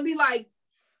 So it'd be like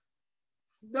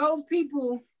those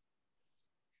people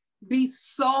be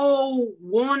so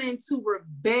wanting to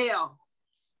rebel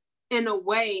in a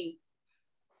way,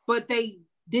 but they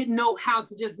didn't know how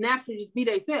to just naturally just be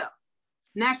themselves.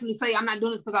 Naturally say, I'm not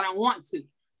doing this because I don't want to.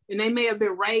 And they may have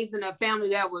been raised in a family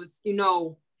that was, you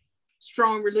know,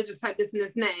 strong religious type, this and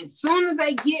this and that. And as soon as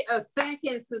they get a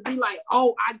second to be like,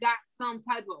 oh, I got some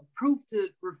type of proof to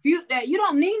refute that. You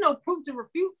don't need no proof to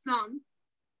refute something.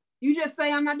 You just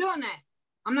say, I'm not doing that.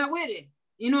 I'm not with it.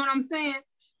 You know what I'm saying?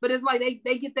 But it's like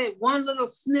they get that one little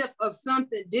sniff of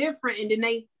something different, and then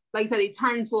they, like I said, they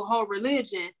turn into a whole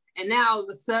religion. And now all of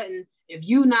a sudden, if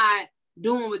you not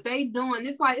doing what they doing,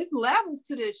 it's like, it's levels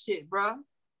to this shit, bro.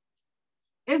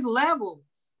 It's levels.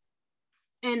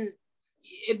 And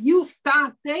if you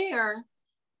stop there,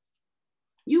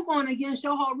 you going against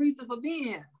your whole reason for being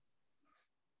here.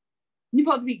 You're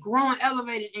supposed to be growing,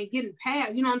 elevated, and getting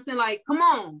past, you know what I'm saying? Like, come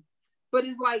on. But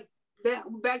it's like, that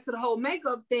back to the whole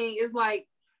makeup thing, is like,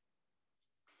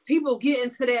 people get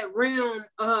into that realm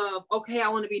of, okay, I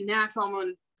want to be natural, I'm going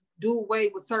to do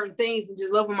away with certain things and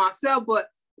just love myself. But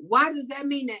why does that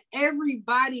mean that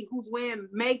everybody who's wearing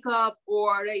makeup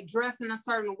or they dress in a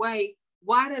certain way,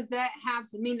 why does that have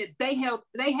to mean that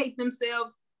they hate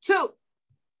themselves too?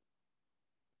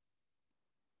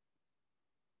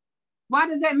 Why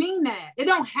does that mean that? It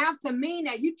don't have to mean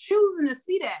that. You're choosing to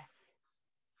see that.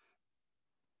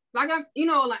 Like,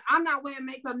 I'm not wearing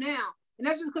makeup now. And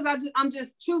that's just because I'm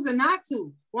just choosing not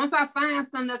to. Once I find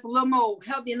something that's a little more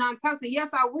healthy and non-toxic, yes,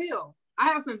 I will. I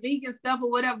have some vegan stuff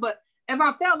or whatever, but if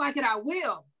I felt like it, I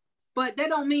will. But that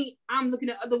don't mean I'm looking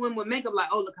at other women with makeup like,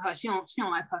 oh, look at her. She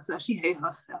don't like herself. She hates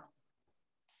herself.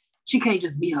 She can't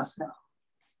just be herself.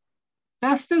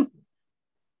 That's stupid.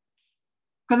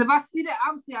 Because if I see that,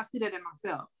 obviously I see that in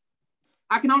myself.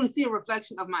 I can only see a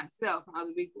reflection of myself and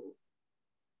other people.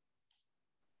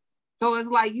 So it's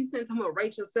like you send someone to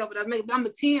rate yourself, but I'm a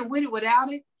 10 with it,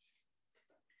 without it.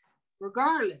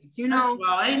 Regardless, you know.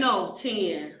 Well, ain't no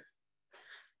 10.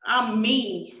 I'm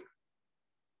me.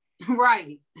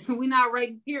 Right. We not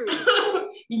rating, period.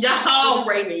 Y'all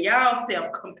rating y'all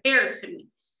self compared to me.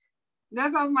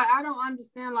 That's why I'm like, I don't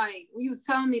understand. Like, when he was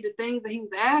telling me the things that he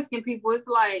was asking people, it's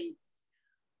like,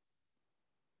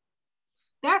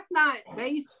 that's not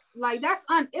based. Like,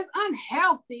 it's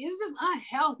unhealthy. It's just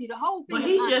unhealthy. The whole thing. But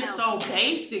he's just so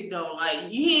basic though. Like,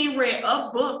 he ain't read a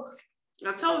book.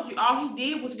 I told you, all he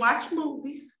did was watch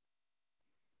movies.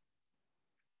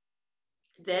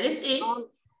 That is it.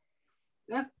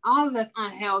 That's all that's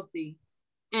unhealthy.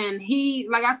 And he,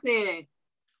 like I said,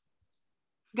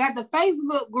 got the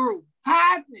Facebook group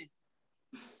popping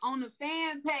on the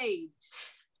fan page.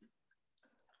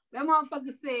 That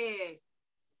motherfucker said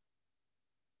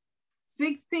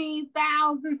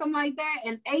 16,000, something like that,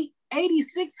 and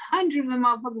 8,600 of them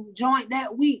motherfuckers joined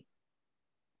that week.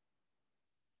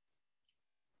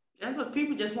 That's what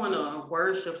people just want to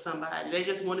worship somebody. They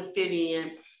just want to fit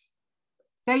in.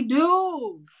 They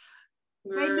do.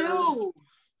 Girl. They do.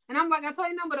 And I'm like, I tell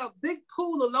you nothing but a big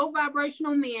pool of low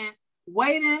vibrational men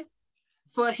waiting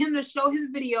for him to show his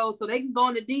videos so they can go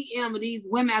in the DM of these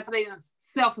women after they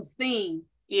self-esteem.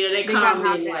 Yeah, they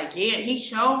comment like, yeah, he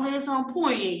showed this on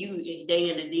point, and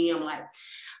they in the DM like,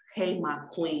 hey, my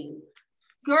queen.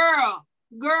 Girl.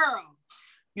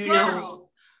 You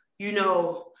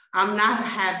know, I'm not a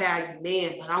high value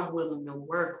man, but I'm willing to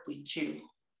work with you.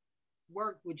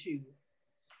 Work with you.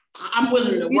 I'm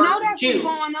willing to work with you.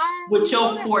 Going on. With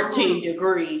your 14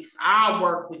 degrees, I'll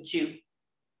work with you.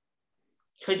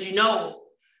 Because you know,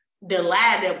 the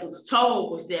lie that was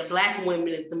told was that Black women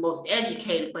is the most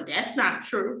educated, but that's not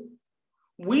true.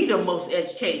 We the most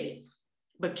educated.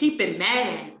 But keep in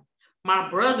mind, my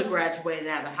brother graduated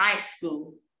out of high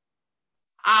school.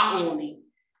 I only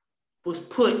was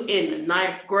put in the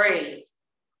 9th grade.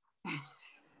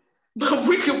 But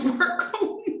we could work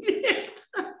on this.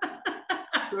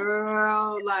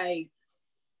 Girl, like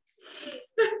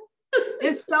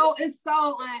it's so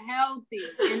unhealthy,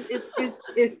 and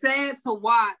it's sad to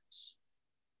watch,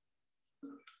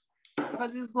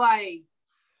 because it's like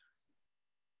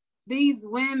these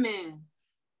women.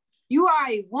 You are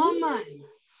a woman.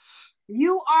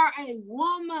 You are a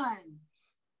woman.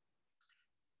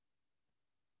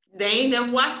 They ain't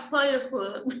never watched the Players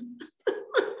Club.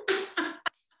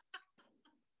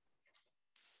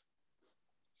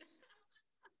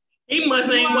 He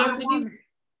must ain't watch it either.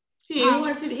 He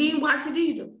ain't watch it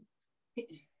either.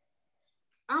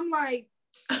 I'm like,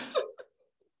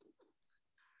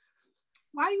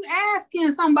 why are you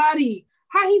asking somebody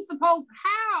how he's supposed,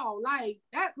 how? Like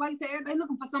that, like I said, they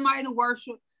looking for somebody to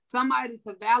worship, somebody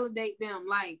to validate them.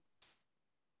 Like,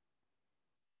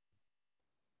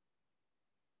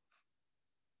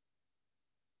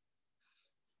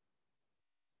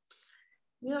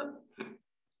 yep.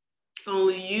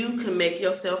 Only you can make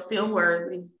yourself feel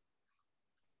worthy.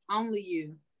 Only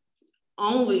you.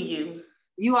 Only you.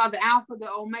 You are the Alpha,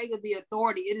 the Omega, the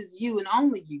authority. It is you and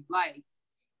only you. Like,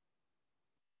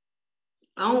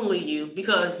 only you.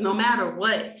 Because no matter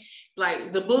what,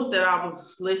 like the book that I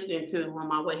was listening to on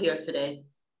my way here today,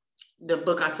 the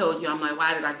book I told you, I'm like,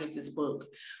 why did I get this book?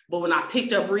 But when I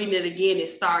picked up reading it again, it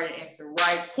started at the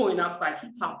right point. I was like,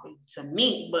 he's talking to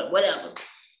me, but whatever.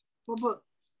 What book?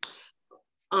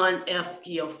 Unf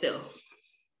yourself.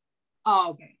 Oh,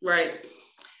 okay. Right.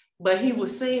 But he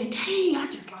was saying, dang, I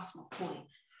just lost my point.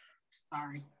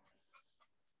 Sorry.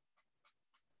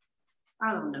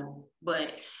 I don't know,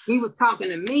 but he was talking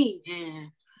to me,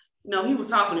 and no, he was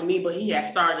talking to me, but he had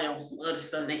started on some other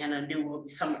stuff that had nothing to do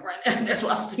with something right now. That's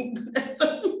what I'm thinking.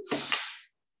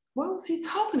 What was he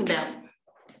talking about?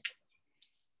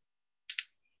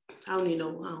 I don't even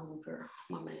know. I don't know, girl.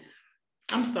 My man.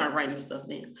 I'm gonna start writing stuff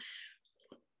down.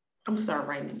 I'm gonna start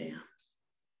writing it down.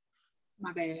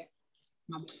 My bad.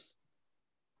 My bad.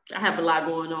 I have a lot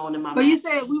going on in my mind. But you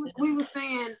said we were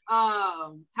saying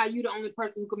how you the only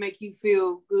person who can make you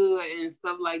feel good and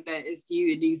stuff like that. It's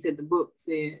you. And you said the book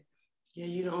said. Yeah,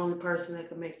 you're the only person that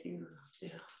can make you feel.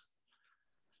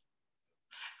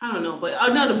 I don't know, but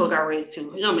another book I read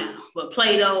too. It don't matter. But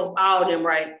Plato, all of them,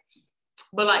 right?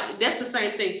 But like that's the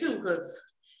same thing too, because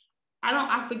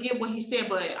I forget what he said,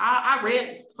 but I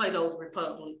read Plato's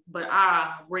Republic, but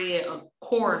I read a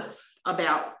course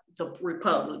about the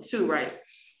Republic too, right?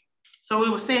 So it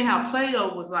was saying how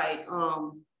Plato was like,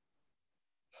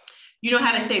 you know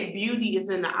how they say beauty is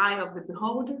in the eye of the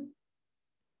beholder?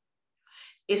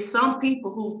 It's some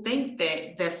people who think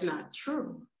that that's not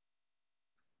true.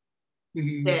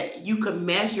 Mm-hmm. That you could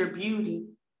measure beauty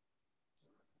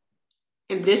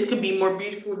and this could be more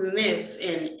beautiful than this,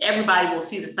 and everybody will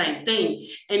see the same thing.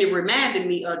 And it reminded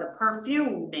me of the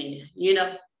perfume man, you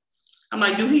know? I'm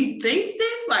like, do he think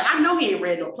this? Like, I know he ain't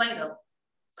read no Plato,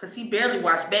 because he barely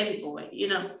watched Baby Boy, you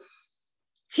know?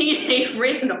 He ain't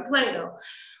read no Plato.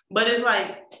 But it's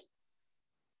like,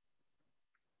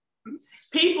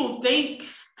 people think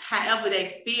however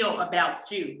they feel about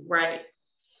you, right?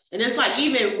 And it's like,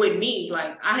 even with me,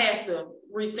 like, I have to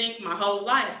rethink my whole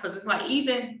life, because it's like,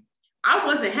 even I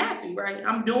wasn't happy, right?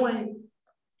 I'm doing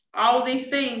all these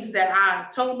things that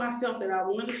I told myself that I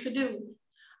wanted to do.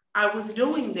 I was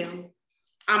doing them.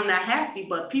 I'm not happy,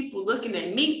 but people looking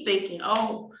at me thinking,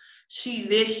 oh, she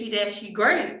this, she that, she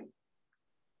great.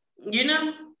 You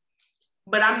know?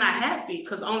 But I'm not happy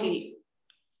because only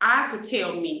I could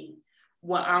tell me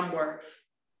what I'm worth,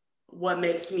 what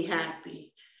makes me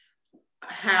happy,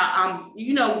 how I'm,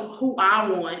 you know, who I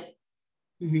want.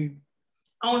 Mm-hmm.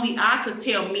 Only I could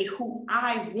tell me who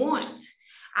I want.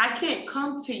 I can't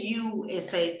come to you and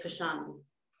say, Tashana,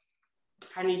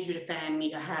 I need you to find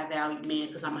me a high value man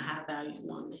because I'm a high value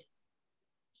woman.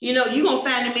 You know, you're going to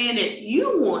find a man that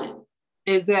you want.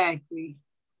 Exactly.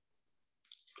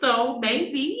 So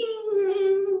maybe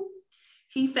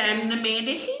he finding the man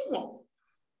that he wants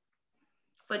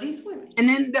for these women. And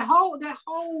then that whole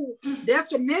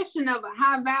definition of a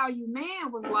high value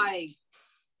man was like,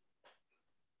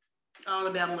 all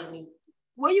about money.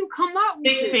 Where you come up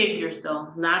with 6 figures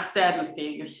though, not 7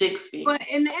 figures, 6 figures. But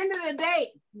in the end of the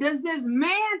day, does this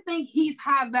man think he's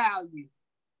high value?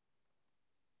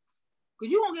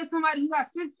 Because you gonna get somebody who got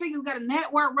 6 figures, got a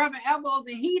network, rubbing elbows,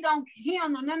 and he don't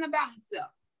know nothing about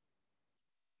himself.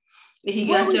 He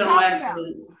got there on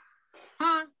accident.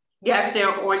 Huh? Got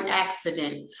there on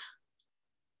accident.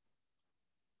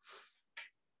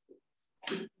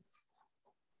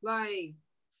 Like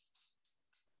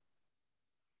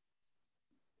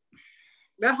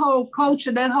that whole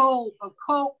culture, that whole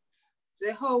cult,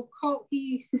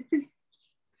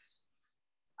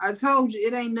 I told you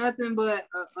it ain't nothing but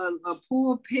a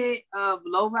pulpit of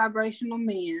low vibrational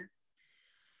men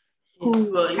who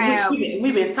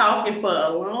we've been talking for a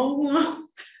long time.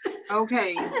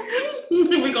 Okay.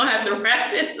 We're gonna have to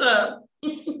wrap it up.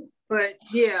 But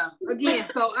yeah, again,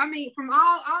 so I mean, from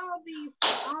all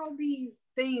these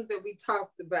things that we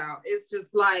talked about, it's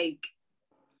just like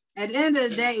at the end of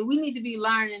the day, we need to be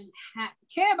learning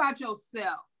care about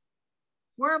yourself.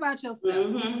 Worry about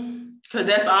yourself. Because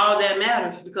that's all that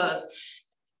matters, because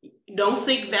don't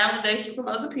seek validation from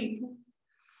other people,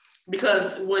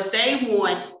 because what they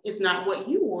want is not what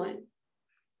you want.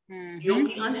 You'll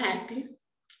be unhappy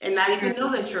and not even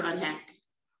know that you're unhappy.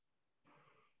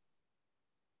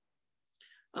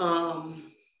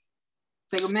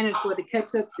 Take a minute for the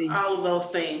catch up scene. All of those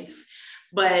things.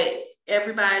 But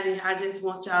everybody, I just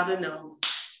want y'all to know,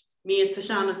 me and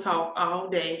Tashana talk all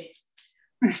day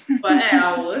for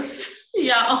hours.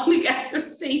 Y'all only got to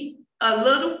see a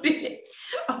little bit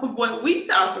of what we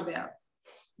talk about.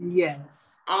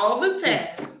 Yes. All the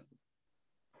time.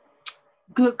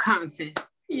 Good content.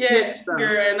 Yes,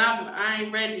 girl, and I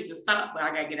ain't ready to stop, but I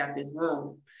gotta get out this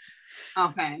room.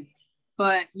 Okay.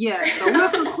 But yeah, so we'll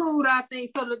conclude, I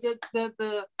think. So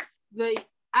the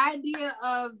idea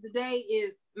of the day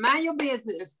is mind your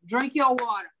business, drink your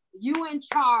water, you in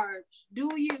charge,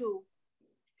 do you.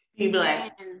 Be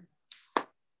black. And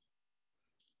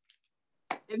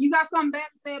if you got something bad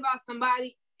to say about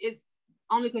somebody, it's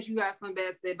only because you got something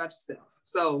bad to say about yourself.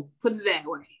 So put it that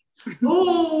way.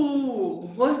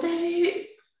 Ooh, what's that?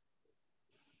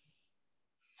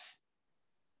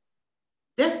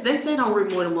 They say don't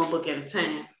read more than one book at a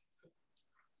time.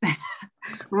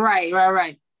 Right.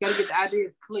 Gotta get the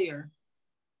ideas clear.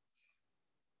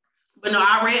 But no,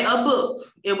 I read a book.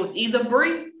 It was either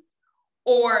brief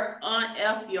or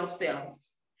unf yourself.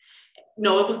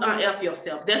 No, it was unf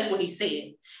yourself. That's what he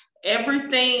said.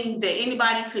 Everything that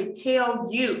anybody can tell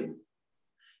you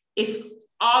is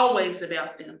always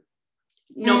about them.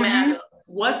 No matter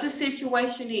what the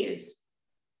situation is.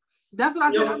 That's what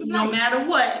I said. No matter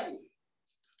what.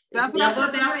 That's what I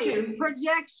said about you.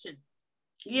 Projection.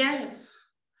 Yes.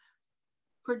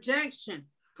 Projection.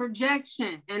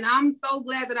 And I'm so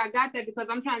glad that I got that, because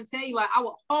I'm trying to tell you, like, I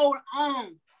would hold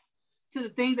on to the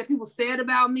things that people said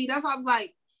about me. That's why I was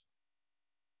like,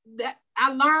 that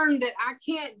I learned that I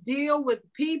can't deal with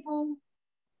people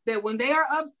that when they are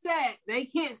upset, they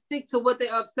can't stick to what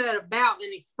they're upset about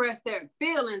and express their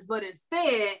feelings, but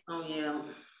instead,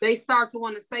 they start to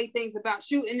want to say things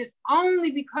about you. And it's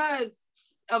only because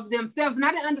of themselves. And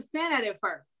I didn't understand that at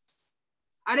first.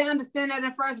 And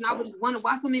I would just wonder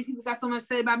why so many people got so much to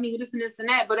say about me, this and this and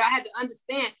that. But I had to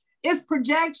understand it's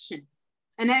projection.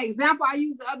 And that example I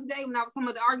used the other day when I was talking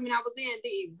about the argument I was in,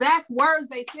 the exact words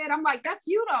they said, I'm like, that's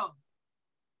you though.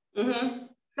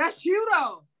 That's you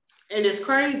though. And it's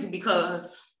crazy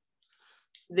because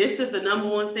this is the number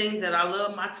one thing that I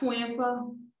love my twin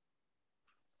for,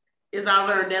 is I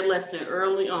learned that lesson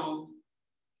early on.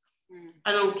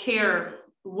 I don't care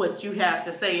what you have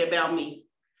to say about me.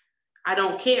 I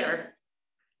don't care.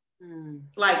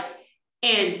 Like,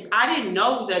 and I didn't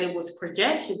know that it was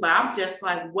projection, but I'm just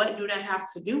like, what do that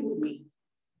have to do with me?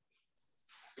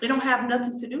 It don't have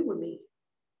nothing to do with me.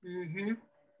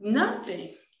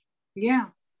 Nothing. Yeah.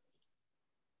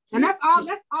 And that's all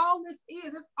this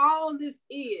is. That's all this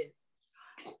is.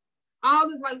 All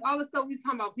this stuff we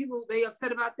talking about, people, they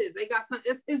upset about this. They got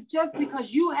something. It's just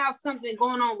because you have something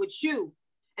going on with you.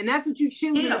 And that's what you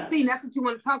choose to see. And that's what you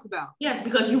want to talk about. Yes,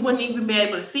 because you wouldn't even be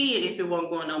able to see it if it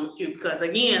wasn't going on with you. Because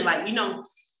again, like, you know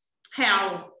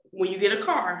how when you get a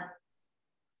car,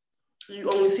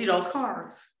 you only see those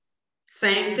cars.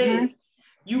 Same thing.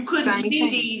 You couldn't see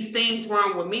these things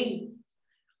wrong with me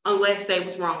unless they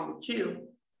was wrong with you.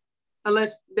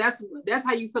 Unless that's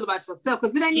how you feel about yourself.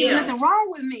 Because it ain't even nothing wrong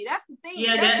with me. That's the thing.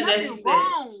 Yeah, that's nothing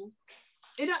wrong.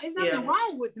 It's nothing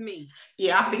wrong with me.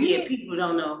 Yeah, I forget. People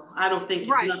don't know. I don't think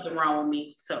there's nothing wrong with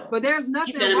me. So, but there's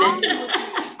nothing wrong with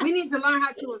you. We need to learn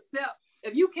how to accept.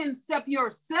 If you can accept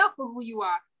yourself for who you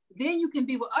are, then you can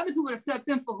be with other people and accept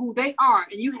them for who they are.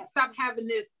 And you stop having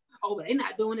this, oh, they're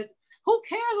not doing this. Who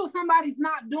cares what somebody's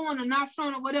not doing or not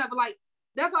showing or whatever? Like,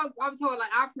 that's how I was told,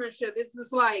 like, our friendship. It's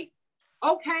just like,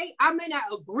 okay, I may not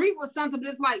agree with something, but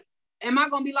it's like, am I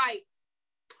going to be like,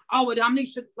 oh, well,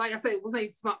 Dominique, like I said,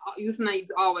 used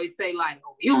to always say, like,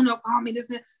 oh, you don't know, call me this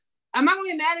and that. Am I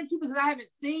going to get mad at you because I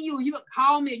haven't seen you, or you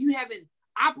call me, or you haven't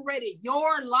operated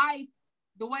your life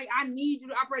the way I need you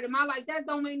to operate in my life? That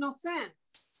don't make no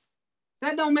sense.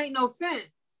 That don't make no sense.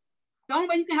 The only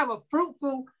way you can have a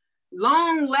fruitful,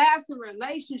 long-lasting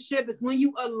relationship is when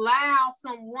you allow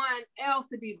someone else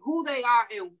to be who they are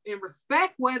and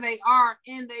respect where they are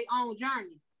in their own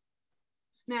journey.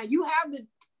 Now, you have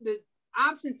the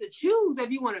option to choose if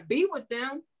you want to be with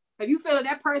them. If you feel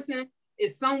that person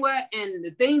is somewhere and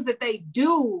the things that they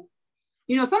do,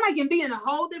 you know, somebody can be in a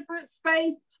whole different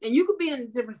space and you could be in a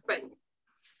different space,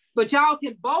 but y'all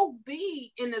can both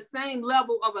be in the same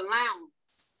level of allowance.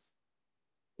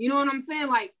 You know what I'm saying?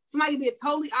 Like, somebody can be a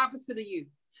totally opposite of you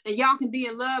and y'all can be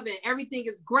in love and everything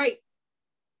is great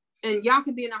and y'all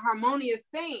can be in a harmonious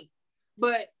thing,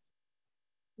 but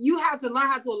you have to learn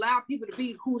how to allow people to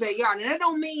be who they are. And that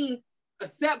don't mean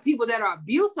accept people that are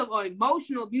abusive or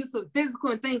emotional, abusive,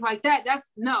 physical, and things like that.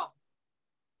 That's no.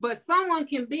 But someone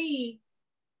can be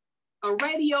a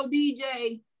radio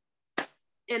DJ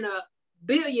and a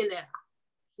billionaire.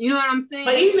 You know what I'm saying?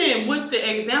 But even with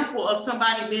the example of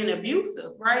somebody being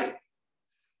abusive, right?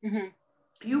 Mm-hmm.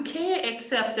 You can't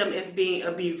accept them as being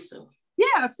abusive.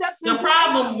 Yeah, accept them. The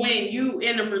problem when you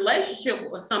in a relationship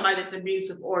with somebody that's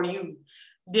abusive or you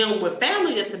dealing with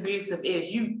family that's abusive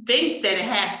is you think that it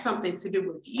has something to do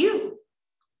with you.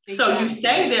 Exactly. So you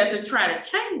stay there to try to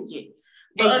change it.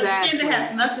 But again, it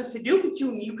has nothing to do with you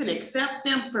and you can accept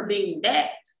them for being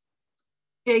that.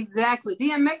 Exactly.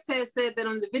 DMX had said that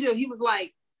on the video. He was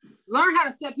like, learn how to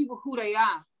accept people who they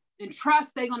are and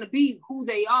trust they're going to be who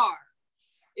they are.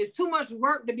 It's too much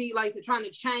work to be like trying to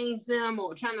change them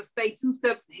or trying to stay 2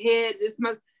 steps ahead.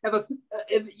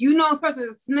 If you know a person is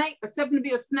a snake, accept them to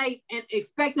be a snake and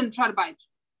expect them to try to bite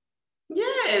you.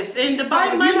 Yes, and the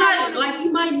bite might not, like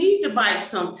you might need to bite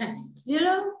sometimes, you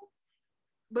know?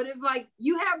 But it's like,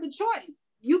 you have the choice.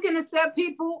 You can accept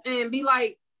people and be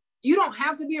like, you don't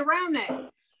have to be around that.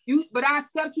 But I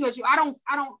accept you as you. I don't,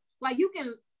 like, you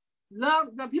can love,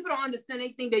 the people don't understand. They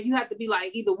think that you have to be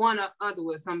like either one or other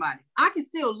with somebody. I can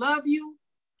still love you,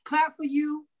 clap for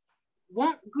you,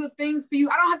 want good things for you.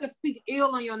 I don't have to speak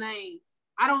ill on your name.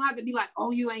 I don't have to be like,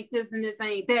 oh, you ain't this and this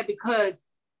ain't that, because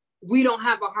we don't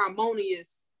have a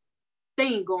harmonious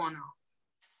thing going on.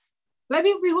 Let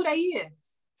people be who they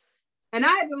is. And I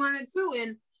had to learn it too.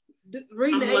 And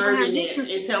reading the Abraham Hicks,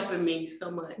 it's helping me so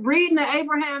much. Reading the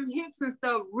Abraham Hicks and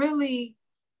stuff really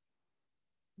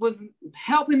was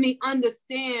helping me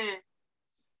understand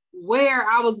where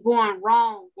I was going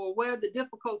wrong or where the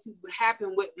difficulties would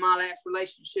happen with my last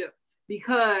relationship,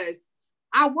 because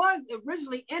I was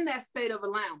originally in that state of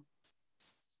allowance.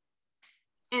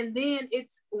 And then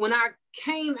it's when I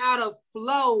came out of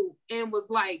flow and was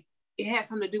like, it has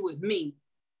something to do with me.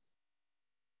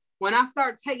 When I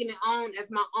start taking it on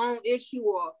as my own issue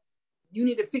or you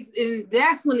need to fix it, and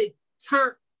that's when it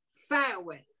turned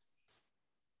sideways.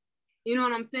 You know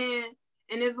what I'm saying?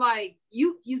 And it's like,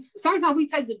 you sometimes we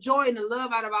take the joy and the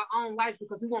love out of our own lives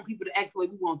because we want people to act the way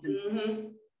we want them to. Mm-hmm.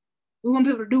 We want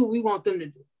people to do what we want them to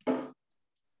do.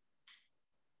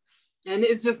 And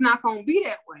it's just not going to be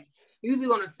that way. You're either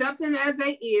going to accept them as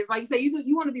they is. Like you say,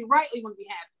 you want to be right or you want to be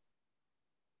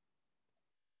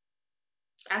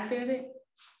happy. I said it?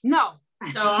 No.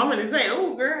 No, I'm going to say,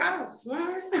 oh, girl, I was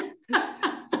smart.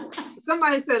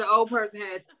 Somebody said an old person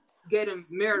had to get them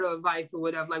marital advice or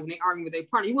whatever, like when they argue with their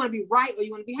partner. You want to be right or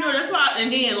you want to be happy? No, that's why.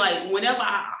 And then, like, whenever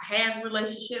I have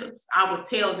relationships, I would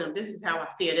tell them, this is how I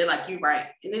feel. They're like, you right.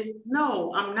 And it's,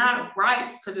 no, I'm not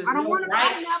right, because it's no right.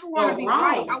 I never want to be wrong.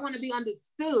 Right. I want to be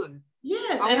understood.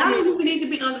 Yes, and I don't even need to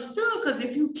be understood, because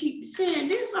if you keep saying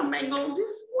this, I may go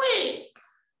this way.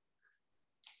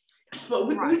 But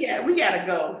we gotta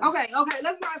go. Okay,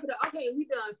 let's wrap it up. Okay, we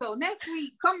done. So next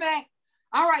week, come back.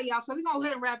 All right, y'all. So we're gonna go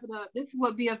ahead and wrap it up. This is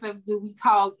what BFFs do. We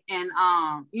talk and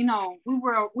you know, we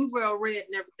wear red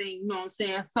and everything, you know what I'm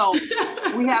saying? So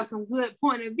we have some good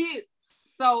point of view.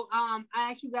 So I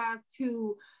ask you guys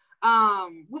to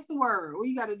what's the word? What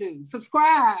you gotta do?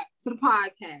 Subscribe to the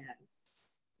podcast.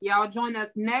 Y'all join us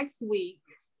next week.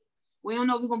 We don't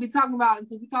know what we're going to be talking about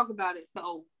until we talk about it.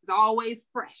 So it's always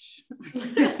fresh.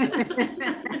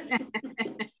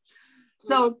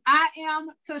 So I am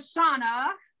Tashana.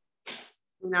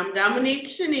 And I'm Dominique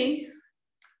Shanice.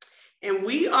 And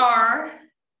we are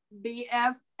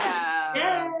BFF.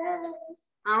 Yeah.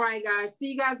 All right, guys.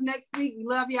 See you guys next week. We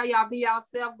love y'all. Y'all be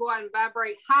yourself. Go out and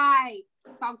vibrate high.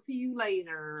 Talk to you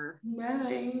later.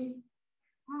 Bye.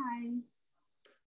 Bye.